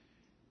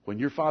 When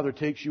your father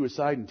takes you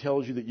aside and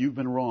tells you that you've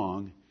been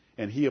wrong,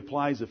 and he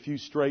applies a few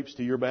stripes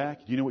to your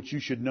back, do you know what you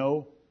should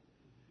know?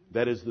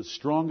 That is the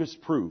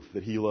strongest proof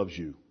that he loves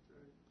you.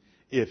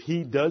 If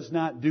he does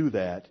not do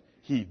that,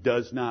 he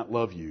does not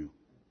love you.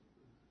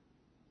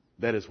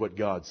 That is what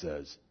God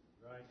says.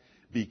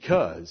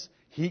 Because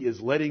he is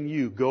letting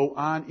you go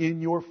on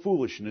in your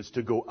foolishness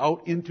to go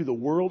out into the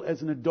world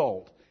as an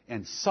adult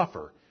and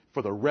suffer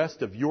for the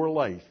rest of your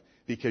life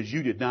because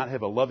you did not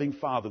have a loving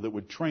father that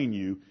would train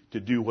you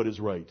to do what is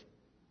right.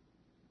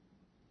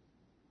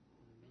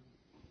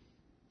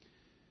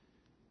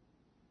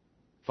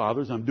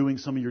 Fathers, I'm doing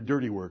some of your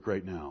dirty work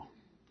right now.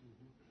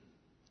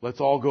 Let's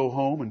all go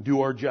home and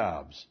do our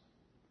jobs.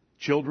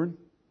 Children,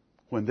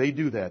 when they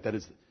do that,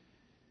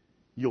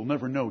 you'll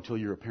never know till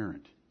you're a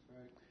parent.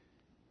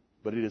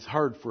 But it is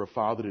hard for a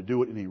father to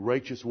do it in a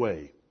righteous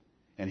way.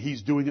 And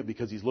he's doing it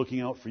because he's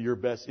looking out for your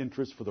best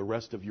interest for the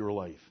rest of your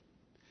life.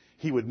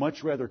 He would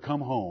much rather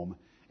come home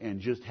and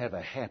just have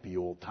a happy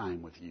old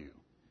time with you.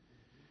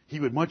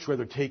 He would much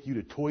rather take you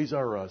to Toys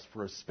R Us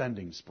for a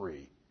spending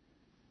spree.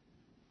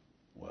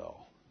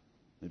 Well,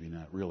 maybe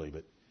not really,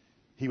 but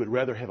he would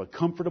rather have a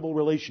comfortable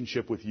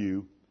relationship with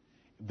you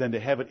than to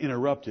have it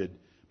interrupted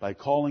by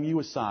calling you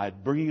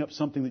aside, bringing up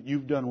something that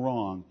you've done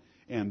wrong,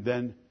 and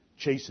then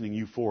chastening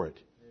you for it.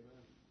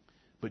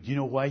 But do you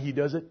know why he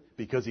does it?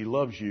 Because he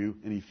loves you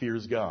and he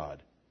fears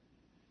God.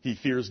 He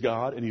fears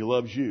God and he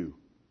loves you.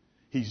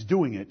 He's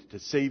doing it to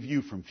save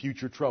you from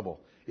future trouble.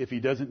 If he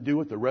doesn't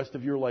do it, the rest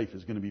of your life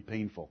is going to be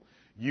painful.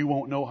 You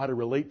won't know how to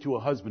relate to a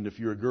husband if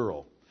you're a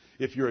girl.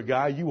 If you're a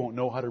guy, you won't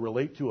know how to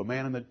relate to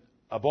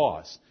a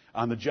boss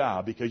on the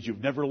job because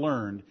you've never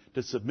learned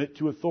to submit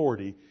to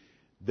authority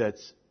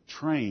that's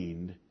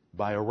trained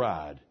by a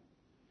rod.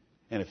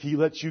 And if he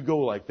lets you go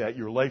like that,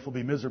 your life will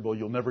be miserable.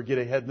 You'll never get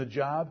ahead in the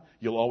job.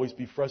 You'll always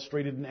be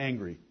frustrated and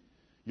angry.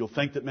 You'll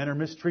think that men are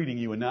mistreating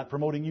you and not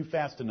promoting you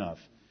fast enough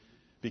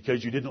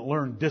because you didn't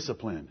learn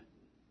discipline.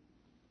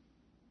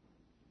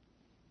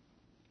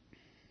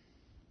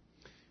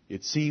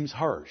 It seems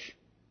harsh.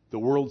 The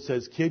world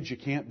says, kids, you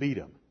can't beat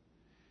them.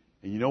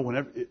 And you know,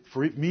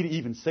 for me to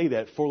even say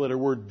that four-letter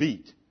word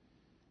beat,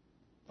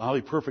 I'll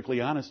be perfectly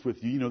honest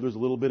with you, there's a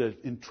little bit of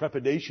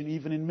intrepidation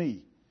even in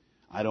me.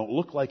 I don't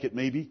look like it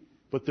maybe,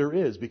 but there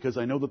is, because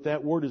I know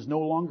that word is no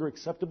longer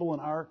acceptable in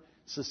our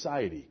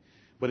society.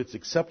 But it's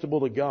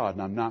acceptable to God,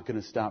 and I'm not going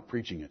to stop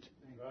preaching it.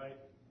 Right.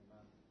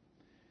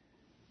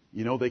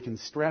 They can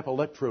strap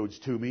electrodes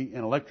to me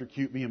and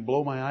electrocute me and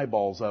blow my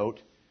eyeballs out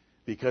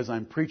because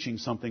I'm preaching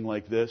something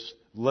like this.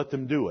 Let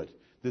them do it.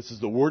 This is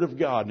the Word of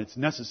God, and it's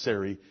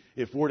necessary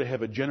if we're to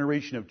have a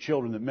generation of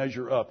children that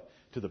measure up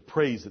to the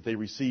praise that they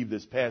received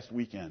this past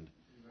weekend.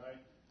 Right.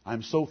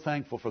 I'm so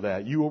thankful for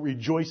that. You will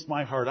rejoice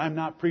my heart. I'm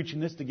not preaching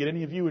this to get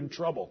any of you in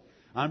trouble.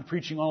 I'm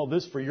preaching all of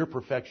this for your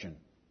perfection.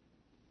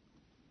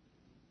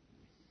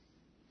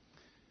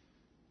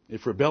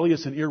 If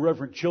rebellious and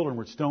irreverent children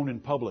were stoned in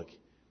public,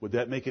 would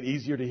that make it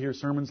easier to hear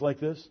sermons like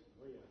this?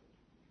 Oh, yeah.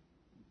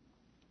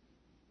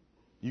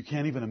 You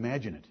can't even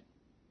imagine it.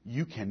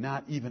 You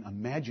cannot even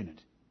imagine it.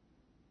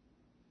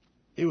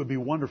 It would be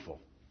wonderful.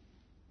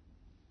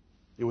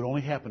 It would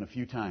only happen a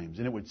few times,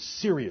 and it would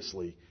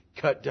seriously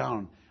cut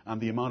down on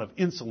the amount of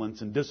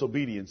insolence and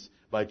disobedience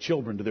by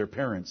children to their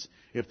parents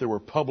if there were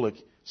public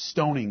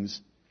stonings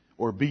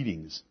or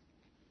beatings,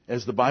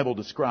 as the Bible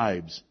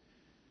describes.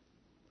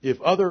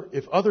 If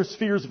other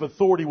spheres of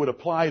authority would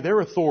apply their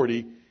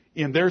authority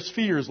in their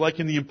spheres, like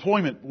in the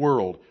employment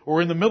world,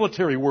 or in the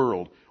military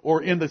world,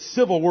 or in the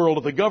civil world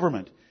of the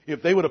government,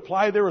 if they would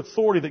apply their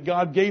authority that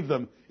God gave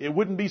them, it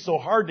wouldn't be so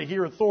hard to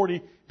hear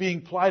authority being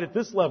applied at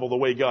this level the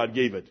way God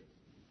gave it.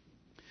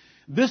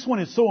 This one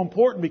is so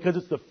important because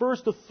it's the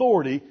first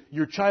authority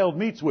your child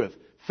meets with.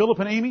 Philip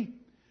and Amy,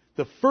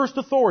 the first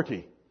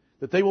authority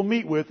that they will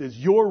meet with is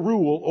your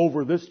rule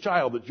over this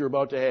child that you're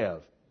about to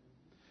have.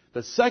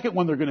 The second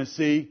one they're going to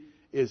see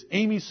is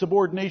Amy's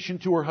subordination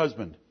to her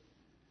husband.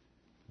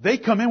 They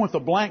come in with a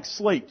blank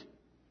slate.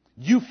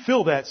 You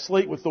fill that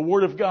slate with the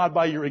Word of God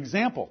by your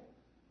example.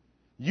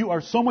 You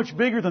are so much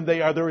bigger than they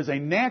are. There is a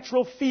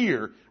natural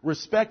fear,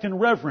 respect, and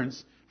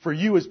reverence for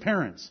you as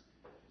parents.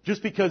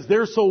 Just because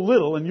they're so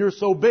little and you're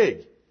so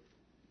big.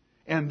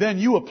 And then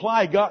you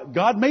apply God.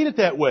 God made it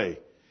that way.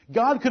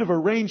 God could have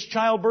arranged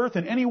childbirth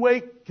in any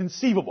way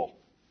conceivable.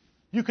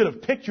 You could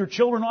have picked your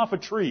children off a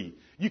tree.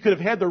 You could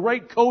have had the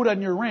right code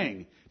on your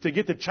ring to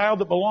get the child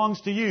that belongs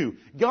to you.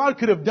 God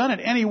could have done it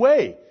any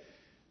way.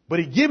 But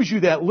He gives you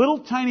that little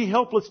tiny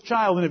helpless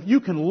child, and if you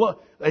can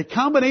a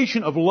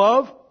combination of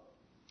love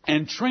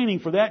and training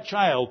for that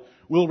child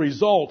will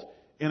result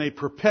in a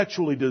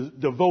perpetually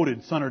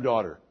devoted son or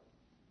daughter.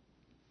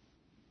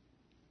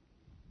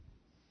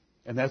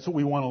 And that's what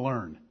we want to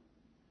learn.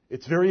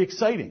 It's very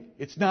exciting.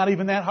 It's not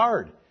even that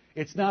hard.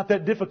 It's not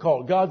that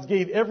difficult. God's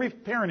gave every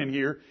parent in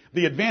here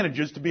the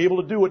advantages to be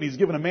able to do it, and He's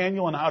given a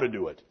manual on how to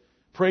do it.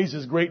 Praise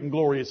His great and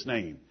glorious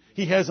name.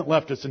 He hasn't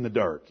left us in the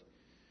dark.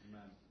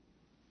 Amen.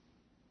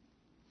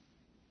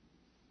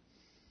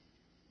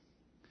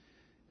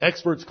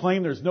 Experts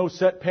claim there's no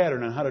set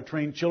pattern on how to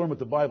train children, but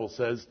the Bible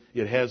says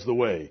it has the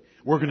way.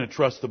 We're going to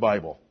trust the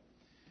Bible.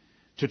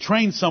 To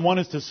train someone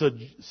is to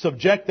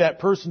subject that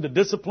person to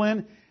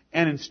discipline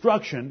and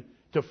instruction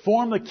to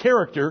form the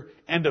character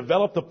and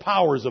develop the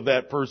powers of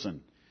that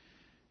person.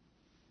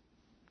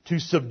 To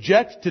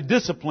subject to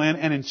discipline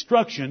and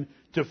instruction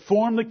to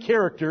form the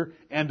character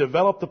and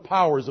develop the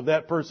powers of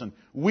that person.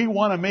 We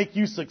want to make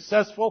you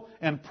successful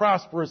and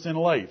prosperous in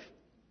life.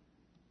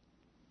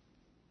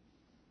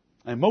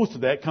 And most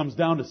of that comes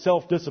down to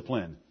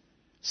self-discipline.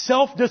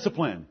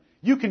 Self-discipline.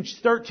 You can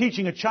start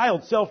teaching a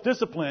child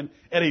self-discipline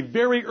at a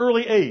very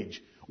early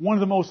age. One of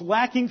the most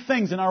lacking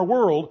things in our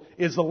world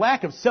is the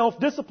lack of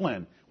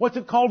self-discipline. What's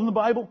it called in the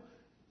Bible?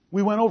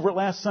 We went over it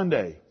last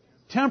Sunday.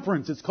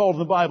 Temperance, it's called in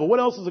the Bible.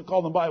 What else is it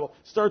called in the Bible?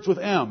 Starts with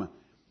M.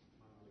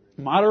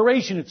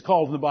 Moderation, it's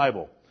called in the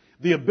Bible.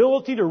 The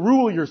ability to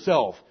rule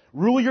yourself,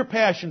 rule your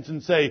passions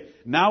and say,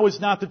 now is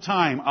not the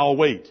time, I'll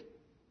wait.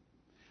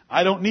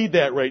 I don't need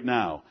that right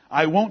now.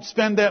 I won't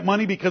spend that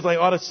money because I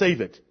ought to save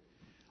it.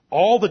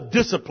 All the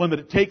discipline that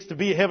it takes to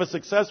have a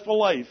successful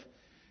life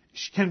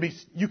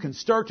you can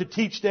start to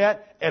teach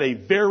that at a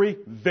very,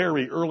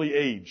 very early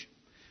age.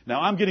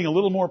 Now, I'm getting a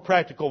little more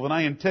practical than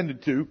I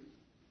intended to,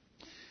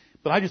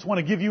 but I just want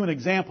to give you an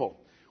example.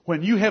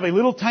 When you have a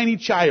little tiny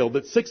child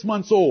that's 6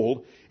 months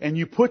old and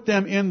you put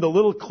them in the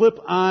little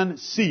clip-on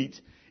seat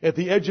at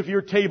the edge of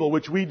your table,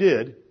 which we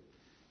did,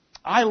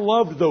 I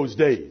loved those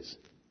days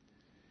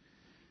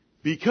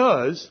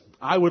because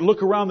I would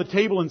look around the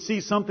table and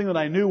see something that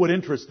I knew would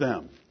interest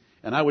them.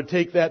 And I would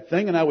take that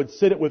thing and I would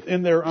sit it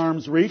within their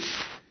arm's reach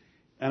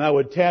and I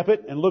would tap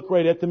it and look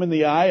right at them in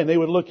the eye and they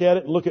would look at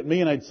it and look at me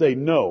and I'd say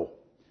no.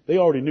 They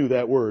already knew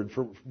that word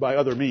by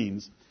other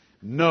means.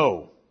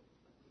 No.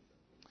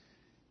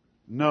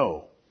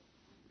 No.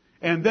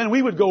 And then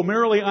we would go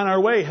merrily on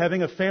our way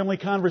having a family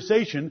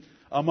conversation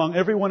among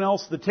everyone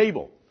else at the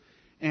table.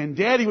 And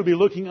Daddy would be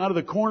looking out of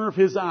the corner of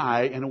his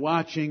eye and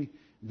watching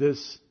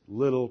this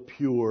little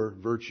pure,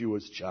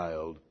 virtuous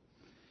child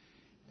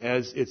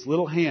as its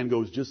little hand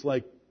goes just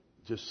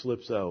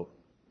slips out.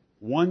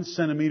 1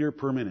 centimeter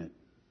per minute.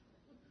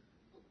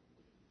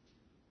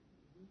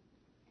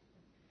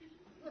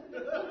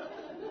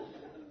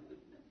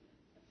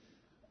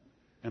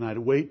 And I'd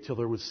wait till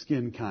there was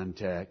skin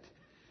contact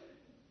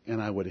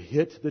and I would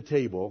hit the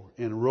table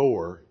and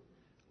roar.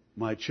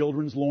 My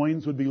children's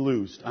loins would be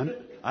loosed.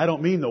 I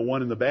don't mean the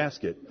one in the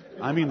basket.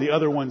 I mean the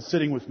other one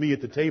sitting with me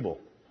at the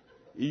table.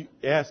 You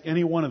ask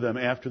any one of them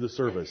after the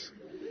service.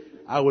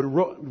 I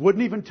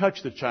wouldn't even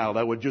touch the child.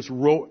 I would just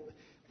roar.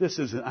 I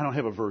don't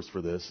have a verse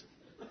for this.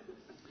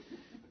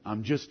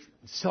 I'm just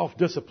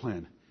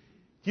self-discipline.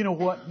 You know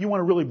what? You want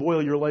to really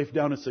boil your life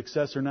down to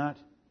success or not?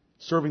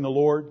 Serving the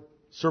Lord,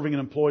 serving an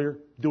employer,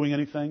 doing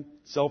anything?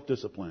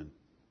 Self-discipline.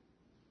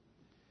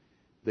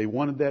 They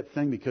wanted that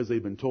thing because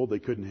they'd been told they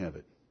couldn't have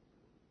it.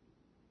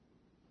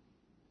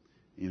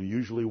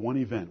 Usually one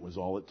event was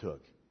all it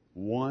took.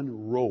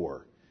 One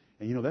roar.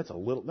 And that's a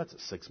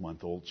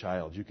 6-month-old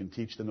child. You can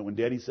teach them that when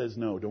Daddy says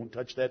no, don't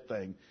touch that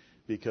thing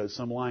because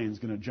some lion's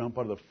going to jump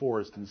out of the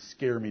forest and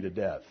scare me to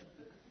death.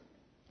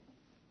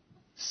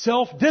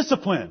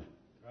 Self-discipline.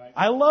 Right.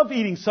 I love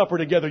eating supper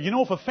together.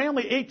 If a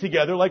family ate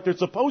together like they're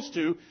supposed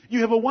to,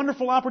 you have a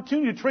wonderful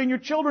opportunity to train your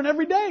children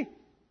every day.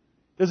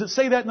 Does it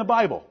say that in the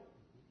Bible?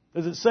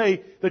 Does it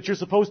say that you're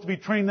supposed to be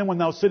training them when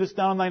thou sittest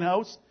down in thine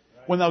house?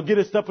 Right. When thou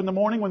gettest up in the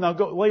morning? When thou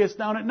layest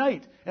down at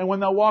night? And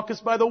when thou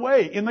walkest by the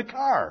way in the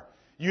car?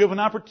 You have an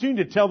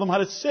opportunity to tell them how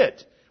to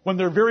sit when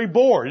they're very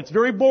bored. It's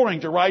very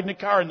boring to ride in a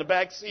car in the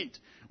back seat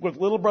with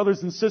little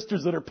brothers and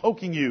sisters that are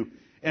poking you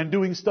and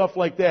doing stuff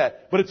like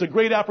that. But it's a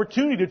great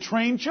opportunity to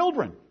train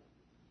children.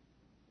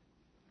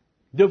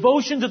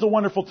 Devotions is a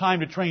wonderful time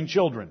to train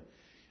children.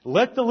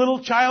 Let the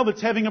little child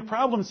that's having a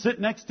problem sit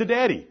next to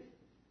Daddy.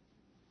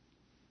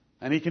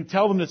 And he can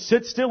tell them to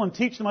sit still and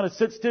teach them how to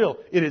sit still.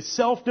 It is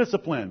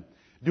self-discipline.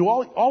 Do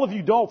all of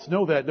you adults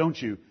know that,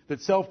 don't you? That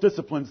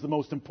self-discipline is the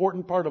most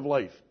important part of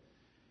life.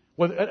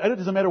 It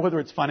doesn't matter whether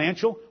it's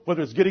financial,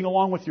 whether it's getting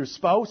along with your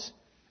spouse,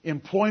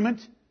 employment,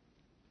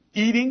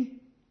 eating,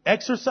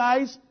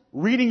 exercise,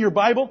 reading your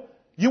Bible.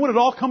 You know what it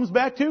all comes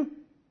back to?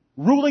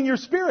 Ruling your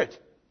spirit.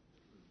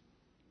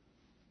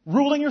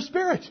 Ruling your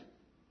spirit.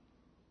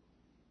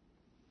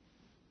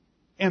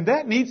 And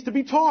that needs to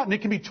be taught, and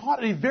it can be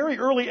taught at a very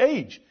early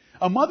age.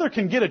 A mother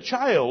can get a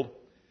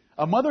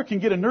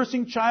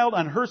nursing child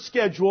on her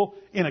schedule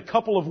in a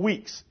couple of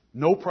weeks.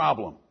 No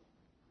problem.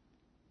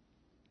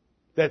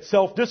 That's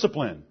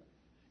self-discipline.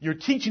 You're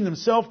teaching them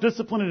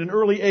self-discipline at an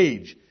early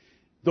age.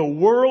 The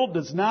world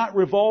does not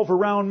revolve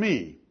around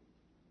me.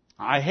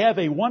 I have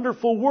a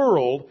wonderful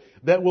world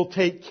that will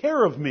take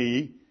care of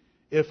me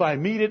if I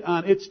meet it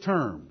on its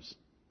terms.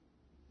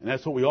 And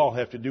that's what we all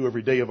have to do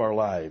every day of our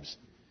lives.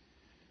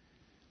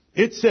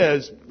 It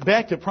says,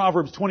 back to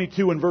Proverbs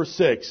 22 and verse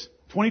 6.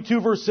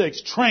 22 verse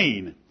 6,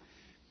 train.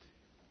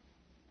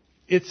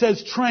 It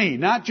says train,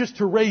 not just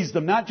to raise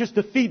them, not just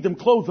to feed them,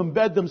 clothe them,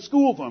 bed them,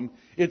 school them.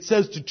 It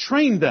says to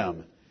train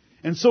them.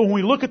 And so when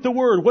we look at the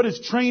word, what does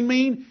train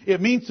mean?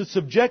 It means to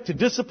subject to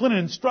discipline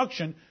and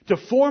instruction to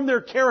form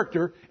their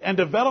character and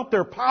develop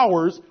their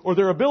powers or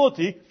their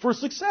ability for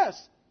success.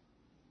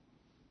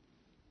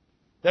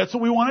 That's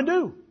what we want to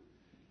do.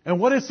 And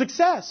what is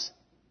success?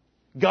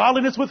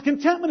 Godliness with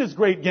contentment is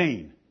great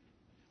gain.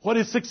 What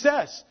is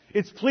success?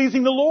 It's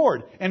pleasing the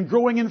Lord and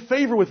growing in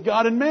favor with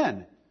God and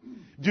men.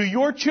 Do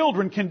your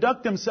children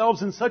conduct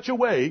themselves in such a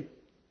way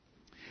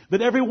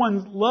that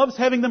everyone loves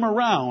having them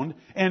around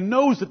and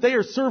knows that they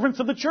are servants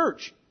of the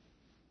church?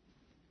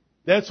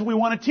 That's what we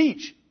want to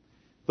teach.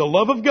 The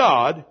love of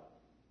God,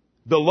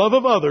 the love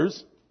of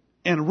others,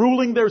 and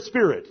ruling their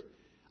spirit.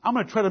 I'm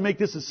going to try to make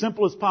this as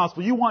simple as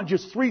possible. You want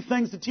just 3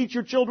 things to teach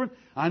your children?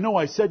 I know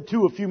I said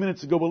 2 a few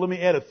minutes ago, but let me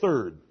add a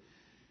third.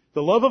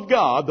 The love of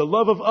God, the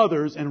love of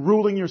others, and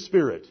ruling your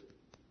spirit.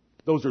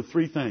 Those are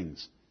 3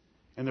 things.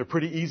 And they're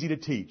pretty easy to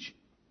teach.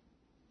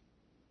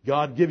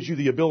 God gives you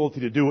the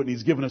ability to do it, and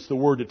He's given us the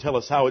Word to tell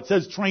us how. It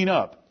says train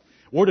up.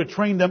 We're to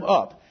train them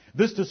up.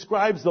 This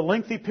describes the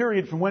lengthy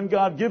period from when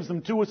God gives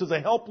them to us as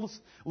a helpless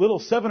little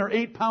 7 or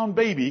 8 pound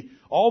baby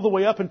all the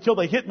way up until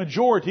they hit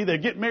majority, they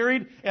get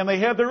married, and they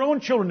have their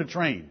own children to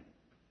train.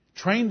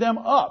 Train them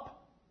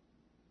up.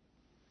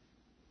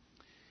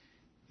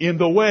 In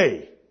the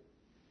way.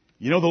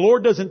 You know, the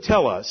Lord doesn't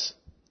tell us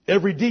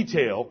every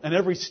detail and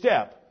every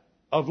step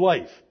of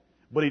life,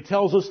 but He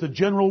tells us the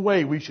general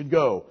way we should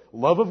go.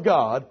 Love of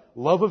God,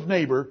 love of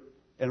neighbor,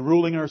 and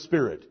ruling our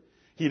spirit.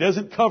 He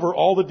doesn't cover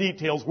all the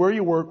details, where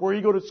you work, where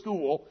you go to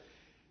school,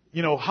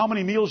 you know, how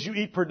many meals you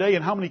eat per day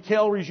and how many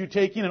calories you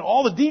take in, and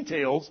all the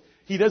details.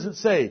 He doesn't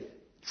say.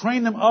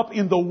 Train them up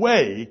in the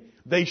way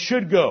they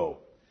should go.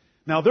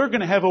 Now, they're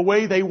going to have a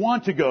way they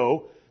want to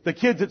go. The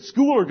kids at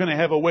school are going to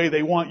have a way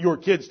they want your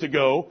kids to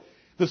go.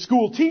 The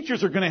school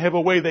teachers are going to have a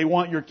way they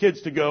want your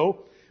kids to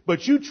go.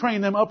 But you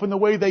train them up in the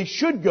way they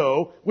should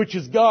go, which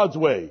is God's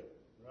way.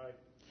 Right.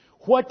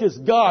 What does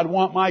God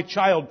want my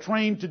child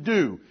trained to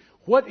do?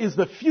 What is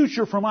the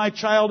future for my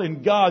child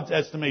in God's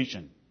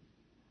estimation?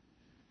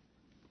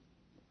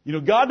 You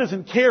know, God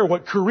doesn't care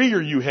what career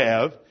you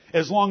have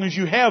as long as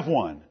you have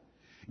one.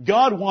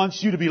 God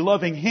wants you to be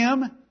loving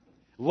Him,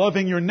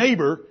 loving your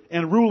neighbor,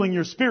 and ruling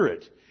your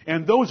spirit.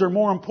 And those are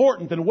more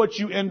important than what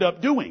you end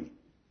up doing.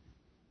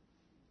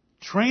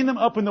 Train them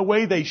up in the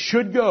way they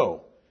should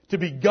go, to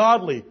be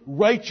godly,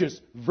 righteous,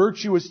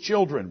 virtuous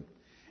children.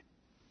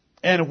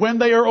 And when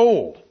they are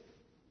old,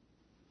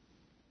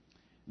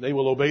 they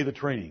will obey the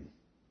training.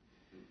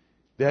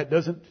 That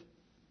doesn't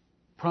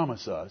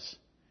promise us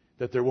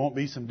that there won't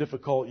be some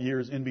difficult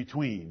years in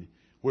between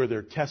where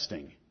they're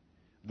testing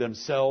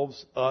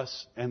themselves,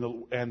 us,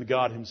 and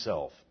God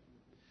Himself.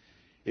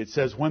 It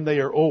says when they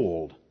are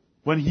old,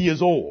 when He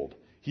is old,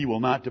 He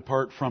will not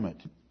depart from it.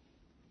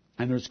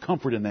 And there's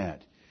comfort in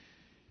that.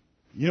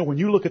 You know, when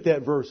you look at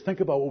that verse,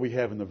 think about what we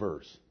have in the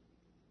verse.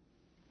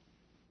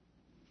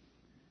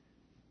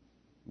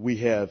 We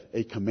have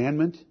a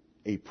commandment,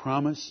 a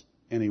promise,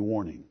 and a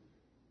warning.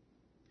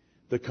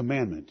 The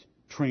commandment,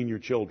 train your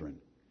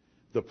children.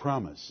 The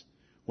promise,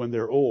 when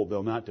they're old,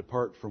 they'll not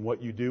depart from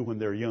what you do when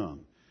they're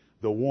young.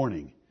 The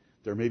warning,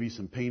 there may be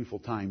some painful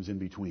times in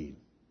between.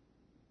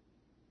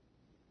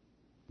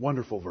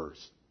 Wonderful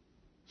verse.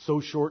 So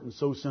short and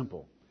so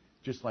simple.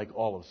 Just like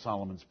all of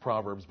Solomon's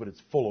Proverbs, but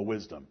it's full of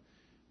wisdom.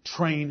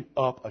 Train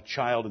up a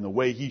child in the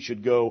way he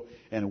should go,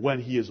 and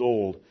when he is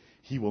old,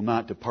 he will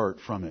not depart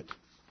from it.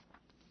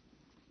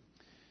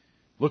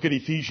 Look at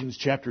Ephesians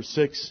chapter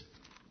 6.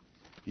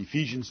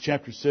 Ephesians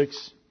chapter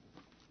 6.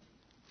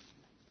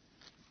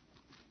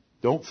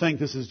 Don't think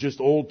this is just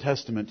Old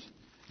Testament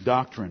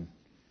doctrine.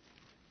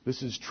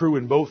 This is true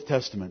in both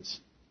Testaments.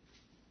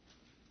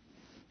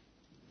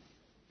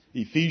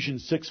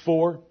 Ephesians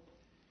 6:4.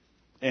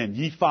 And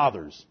ye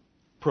fathers,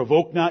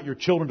 provoke not your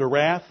children to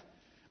wrath,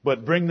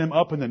 but bring them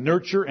up in the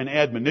nurture and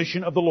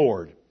admonition of the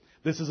Lord.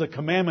 This is a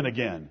commandment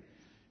again.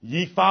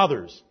 Ye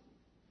fathers,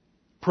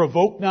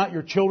 provoke not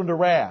your children to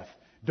wrath.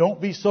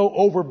 Don't be so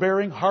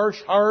overbearing, harsh,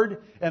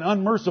 hard, and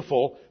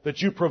unmerciful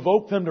that you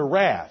provoke them to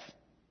wrath.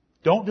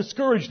 Don't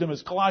discourage them,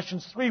 as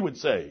Colossians 3 would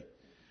say,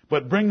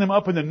 but bring them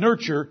up in the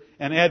nurture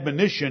and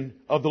admonition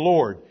of the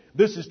Lord.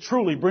 This is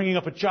truly bringing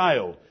up a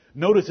child.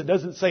 Notice it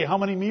doesn't say how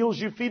many meals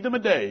you feed them a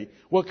day,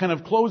 what kind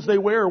of clothes they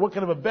wear, or what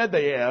kind of a bed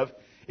they have.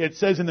 It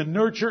says in the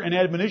nurture and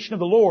admonition of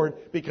the Lord,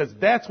 because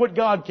that's what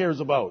God cares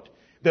about.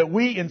 That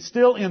we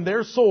instill in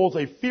their souls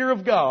a fear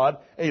of God,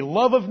 a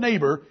love of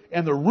neighbor,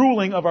 and the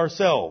ruling of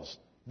ourselves.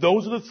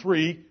 Those are the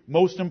 3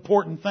 most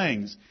important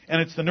things.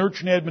 And it's the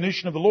nurture and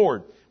admonition of the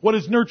Lord. What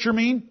does nurture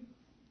mean?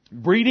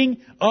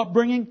 Breeding,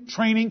 upbringing,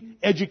 training,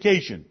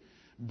 education.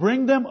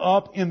 Bring them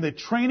up in the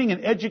training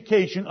and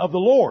education of the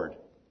Lord.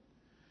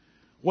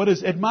 What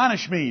does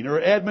admonish mean, or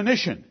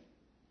admonition?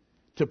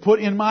 To put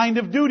in mind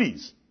of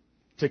duties.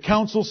 To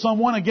counsel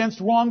someone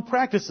against wrong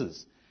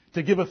practices.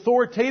 To give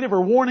authoritative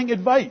or warning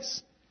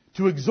advice.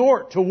 To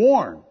exhort, to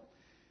warn.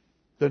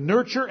 The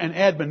nurture and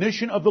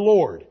admonition of the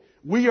Lord.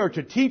 We are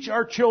to teach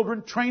our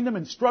children, train them,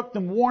 instruct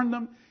them, warn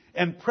them,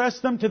 and press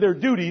them to their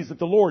duties that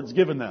the Lord's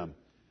given them.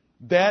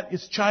 That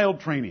is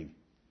child training.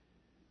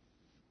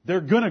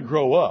 They're going to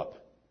grow up.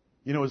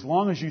 You know, as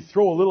long as you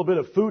throw a little bit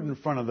of food in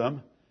front of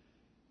them,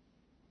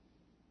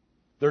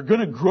 they're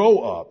going to grow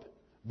up.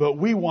 But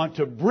we want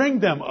to bring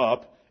them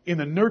up in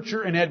the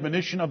nurture and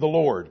admonition of the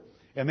Lord.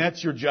 And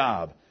that's your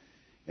job.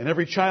 And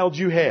every child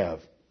you have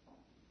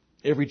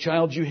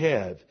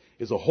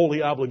is a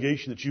holy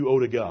obligation that you owe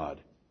to God.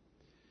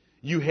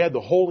 You had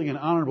the holy and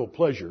honorable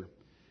pleasure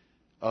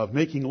of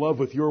making love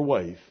with your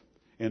wife,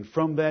 and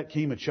from that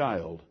came a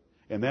child.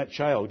 And that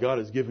child God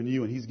has given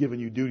you, and He's given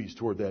you duties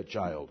toward that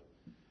child.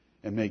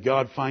 And may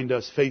God find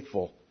us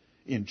faithful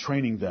in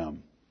training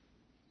them.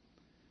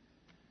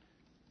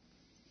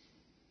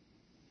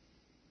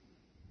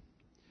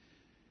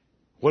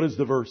 What does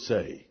the verse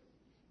say?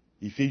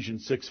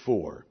 Ephesians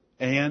 6:4.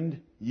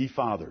 And ye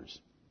fathers.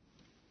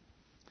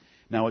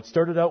 Now it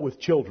started out with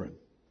children.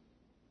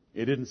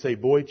 It didn't say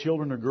boy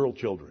children or girl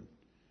children.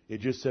 It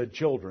just said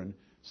children,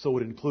 so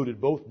it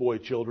included both boy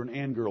children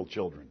and girl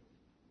children.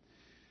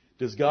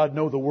 Does God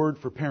know the word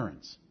for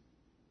parents?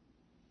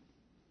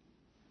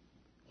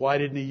 Why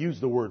didn't He use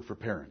the word for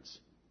parents?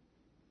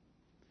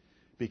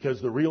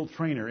 Because the real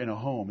trainer in a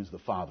home is the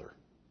father.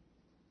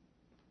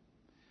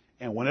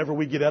 And whenever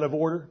we get out of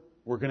order,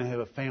 we're going to have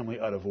a family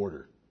out of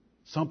order.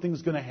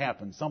 Something's going to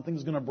happen.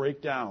 Something's going to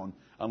break down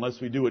unless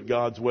we do it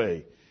God's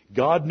way.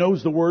 God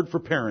knows the word for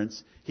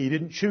parents. He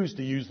didn't choose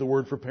to use the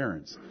word for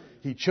parents.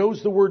 He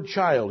chose the word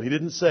child. He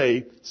didn't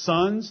say,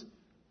 sons,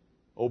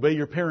 obey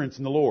your parents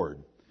in the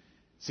Lord.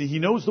 See, He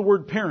knows the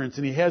word parents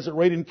and He has it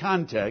right in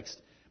context,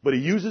 but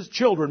He uses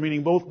children,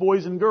 meaning both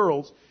boys and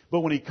girls. But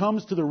when He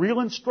comes to the real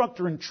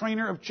instructor and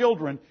trainer of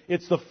children,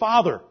 it's the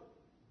father.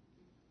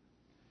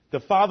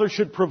 The father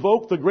should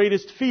provoke the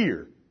greatest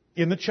fear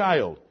in the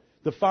child.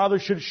 The father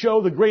should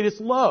show the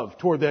greatest love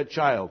toward that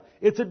child.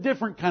 It's a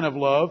different kind of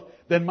love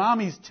than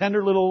mommy's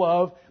tender little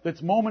love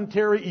that's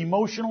momentary,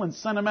 emotional, and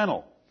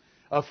sentimental.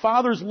 A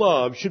father's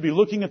love should be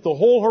looking at the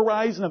whole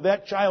horizon of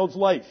that child's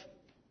life.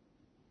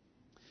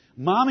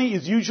 Mommy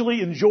is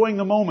usually enjoying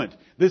the moment.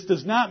 This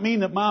does not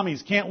mean that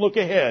mommies can't look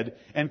ahead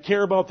and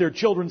care about their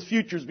children's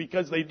futures,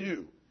 because they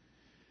do.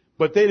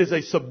 But that is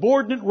a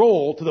subordinate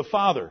role to the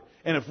father.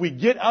 And if we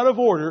get out of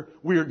order,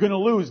 we are going to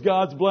lose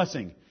God's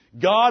blessing.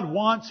 God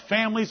wants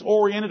families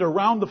oriented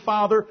around the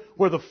father,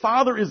 where the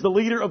father is the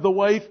leader of the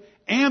wife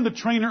and the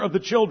trainer of the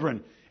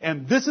children.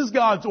 And this is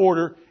God's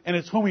order, and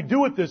it's when we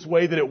do it this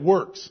way that it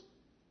works.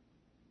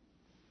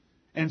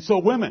 And so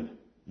women,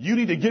 you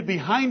need to get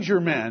behind your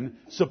men,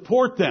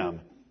 support them,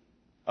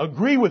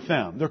 agree with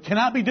them. There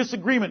cannot be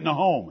disagreement in a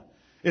home.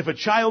 If a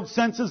child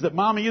senses that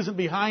mommy isn't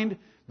behind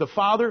the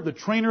father, the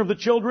trainer of the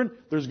children,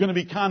 there's going to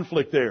be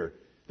conflict there.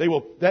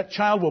 That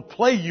child will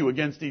play you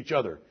against each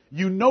other.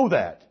 You know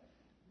that.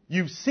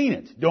 You've seen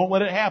it. Don't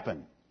let it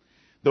happen.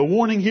 The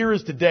warning here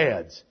is to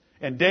dads.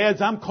 And dads,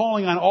 I'm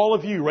calling on all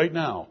of you right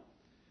now.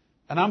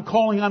 And I'm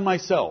calling on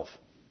myself.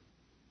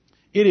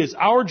 It is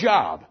our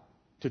job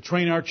to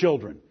train our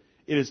children.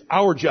 It is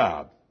our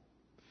job.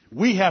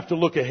 We have to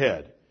look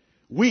ahead.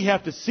 We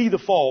have to see the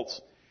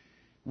faults.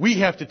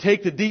 We have to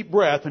take the deep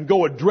breath and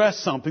go address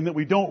something that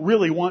we don't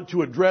really want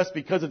to address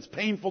because it's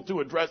painful to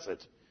address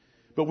it.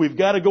 But we've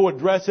got to go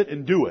address it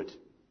and do it.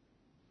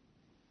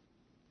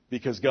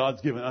 Because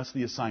God's given us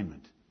the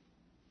assignment.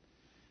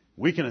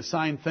 We can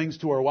assign things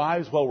to our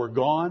wives while we're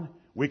gone.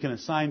 We can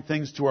assign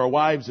things to our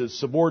wives as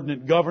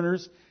subordinate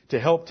governors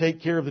to help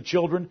take care of the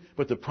children.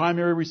 But the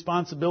primary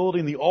responsibility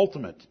and the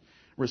ultimate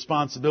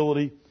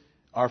responsibility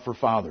are for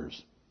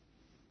fathers.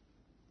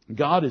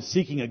 God is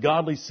seeking a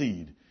godly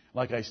seed,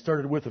 like I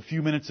started with a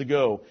few minutes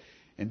ago.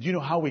 And do you know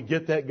how we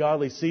get that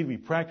godly seed? We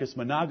practice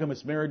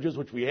monogamous marriages,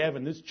 which we have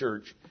in this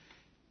church,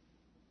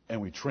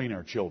 and we train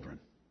our children.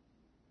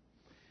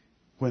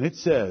 When it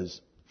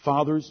says,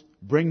 fathers,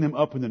 bring them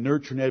up in the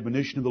nurture and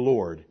admonition of the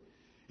Lord,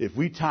 if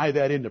we tie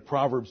that into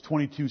Proverbs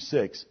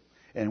 22:6,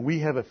 and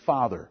we have a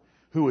father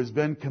who has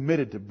been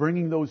committed to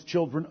bringing those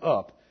children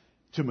up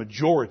to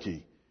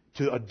majority,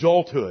 to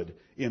adulthood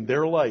in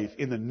their life,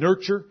 in the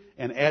nurture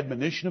and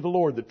admonition of the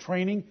Lord, the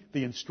training,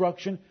 the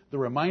instruction, the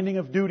reminding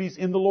of duties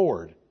in the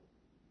Lord,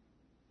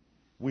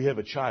 we have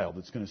a child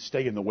that's going to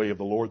stay in the way of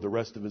the Lord the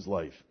rest of his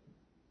life.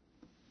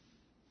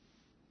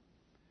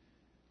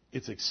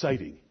 It's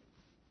exciting.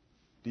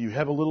 Do you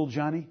have a little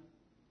Johnny?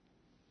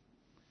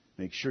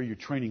 Make sure you're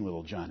training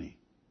little Johnny.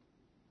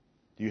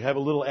 Do you have a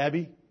little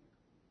Abby?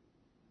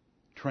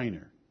 Train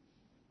her.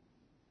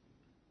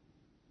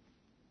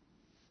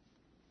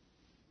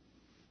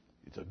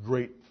 It's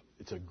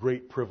a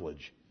great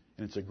privilege,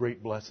 and it's a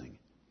great blessing.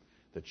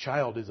 The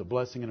child is a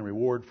blessing and a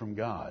reward from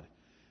God,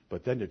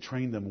 but then to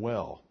train them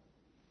well.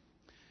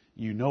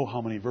 You know how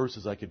many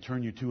verses I could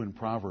turn you to in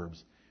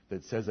Proverbs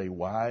that says a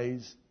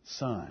wise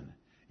son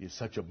is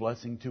such a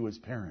blessing to his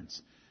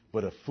parents,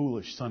 but a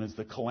foolish son is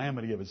the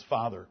calamity of his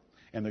father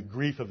and the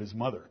grief of his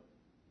mother.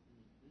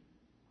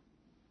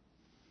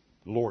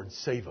 Lord,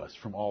 save us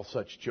from all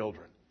such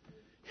children.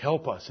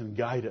 Help us and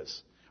guide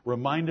us.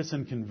 Remind us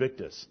and convict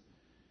us.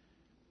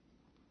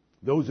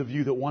 Those of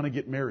you that want to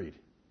get married,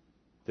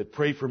 that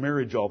pray for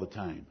marriage all the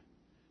time,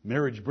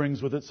 marriage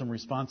brings with it some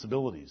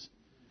responsibilities.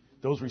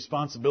 Those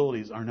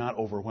responsibilities are not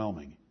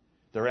overwhelming.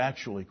 They're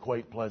actually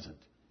quite pleasant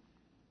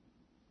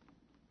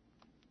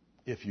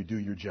if you do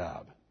your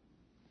job.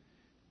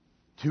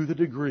 To the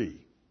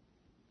degree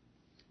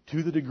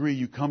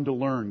you come to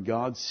learn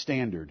God's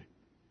standard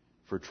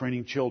for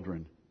training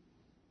children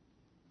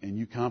and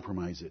you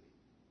compromise it,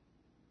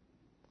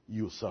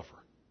 you'll suffer.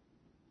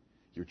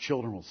 Your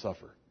children will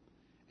suffer,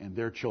 and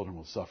their children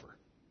will suffer.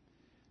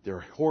 There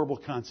are horrible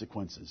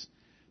consequences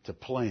to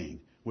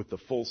playing with the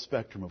full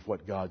spectrum of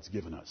what God's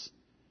given us.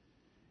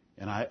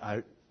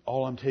 And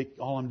all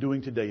I'm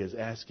doing today is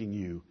asking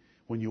you,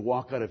 when you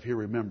walk out of here,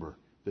 remember,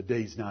 the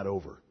day's not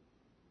over.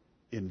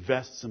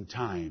 Invest some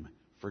time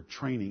for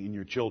training in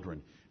your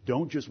children.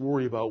 Don't just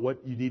worry about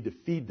what you need to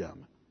feed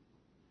them.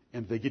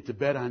 And if they get to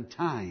bed on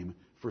time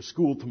for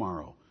school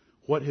tomorrow,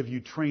 what have you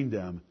trained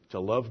them to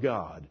love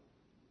God,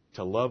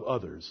 to love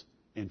others,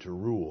 and to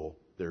rule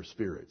their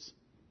spirits?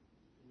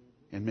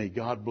 And may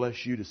God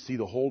bless you to see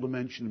the whole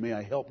dimension. May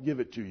I help give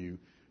it to you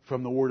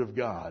from the Word of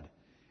God.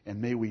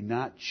 And may we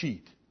not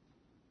cheat.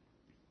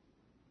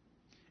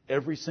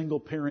 Every single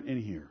parent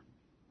in here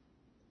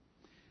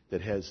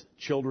that has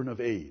children of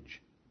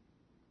age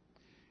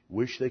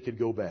wish they could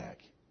go back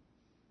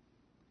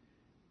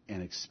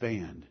and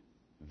expand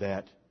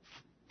that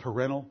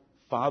parental,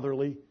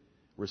 fatherly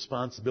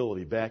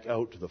responsibility back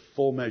out to the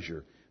full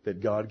measure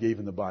that God gave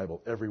in the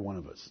Bible, every one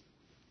of us.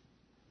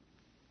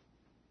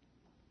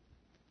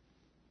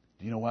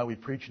 Do you know why we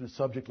preach on a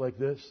subject like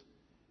this?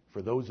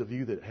 For those of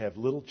you that have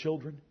little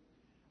children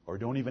or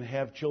don't even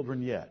have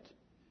children yet,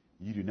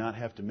 you do not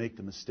have to make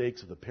the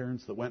mistakes of the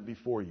parents that went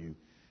before you.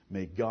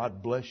 May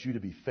God bless you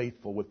to be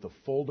faithful with the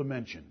full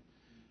dimension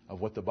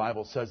of what the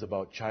Bible says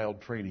about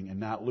child training and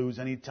not lose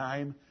any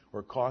time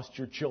or cost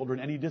your children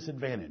any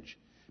disadvantage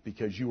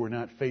because you were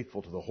not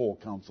faithful to the whole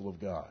counsel of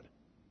God.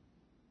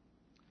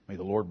 May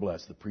the Lord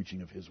bless the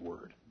preaching of His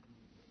Word.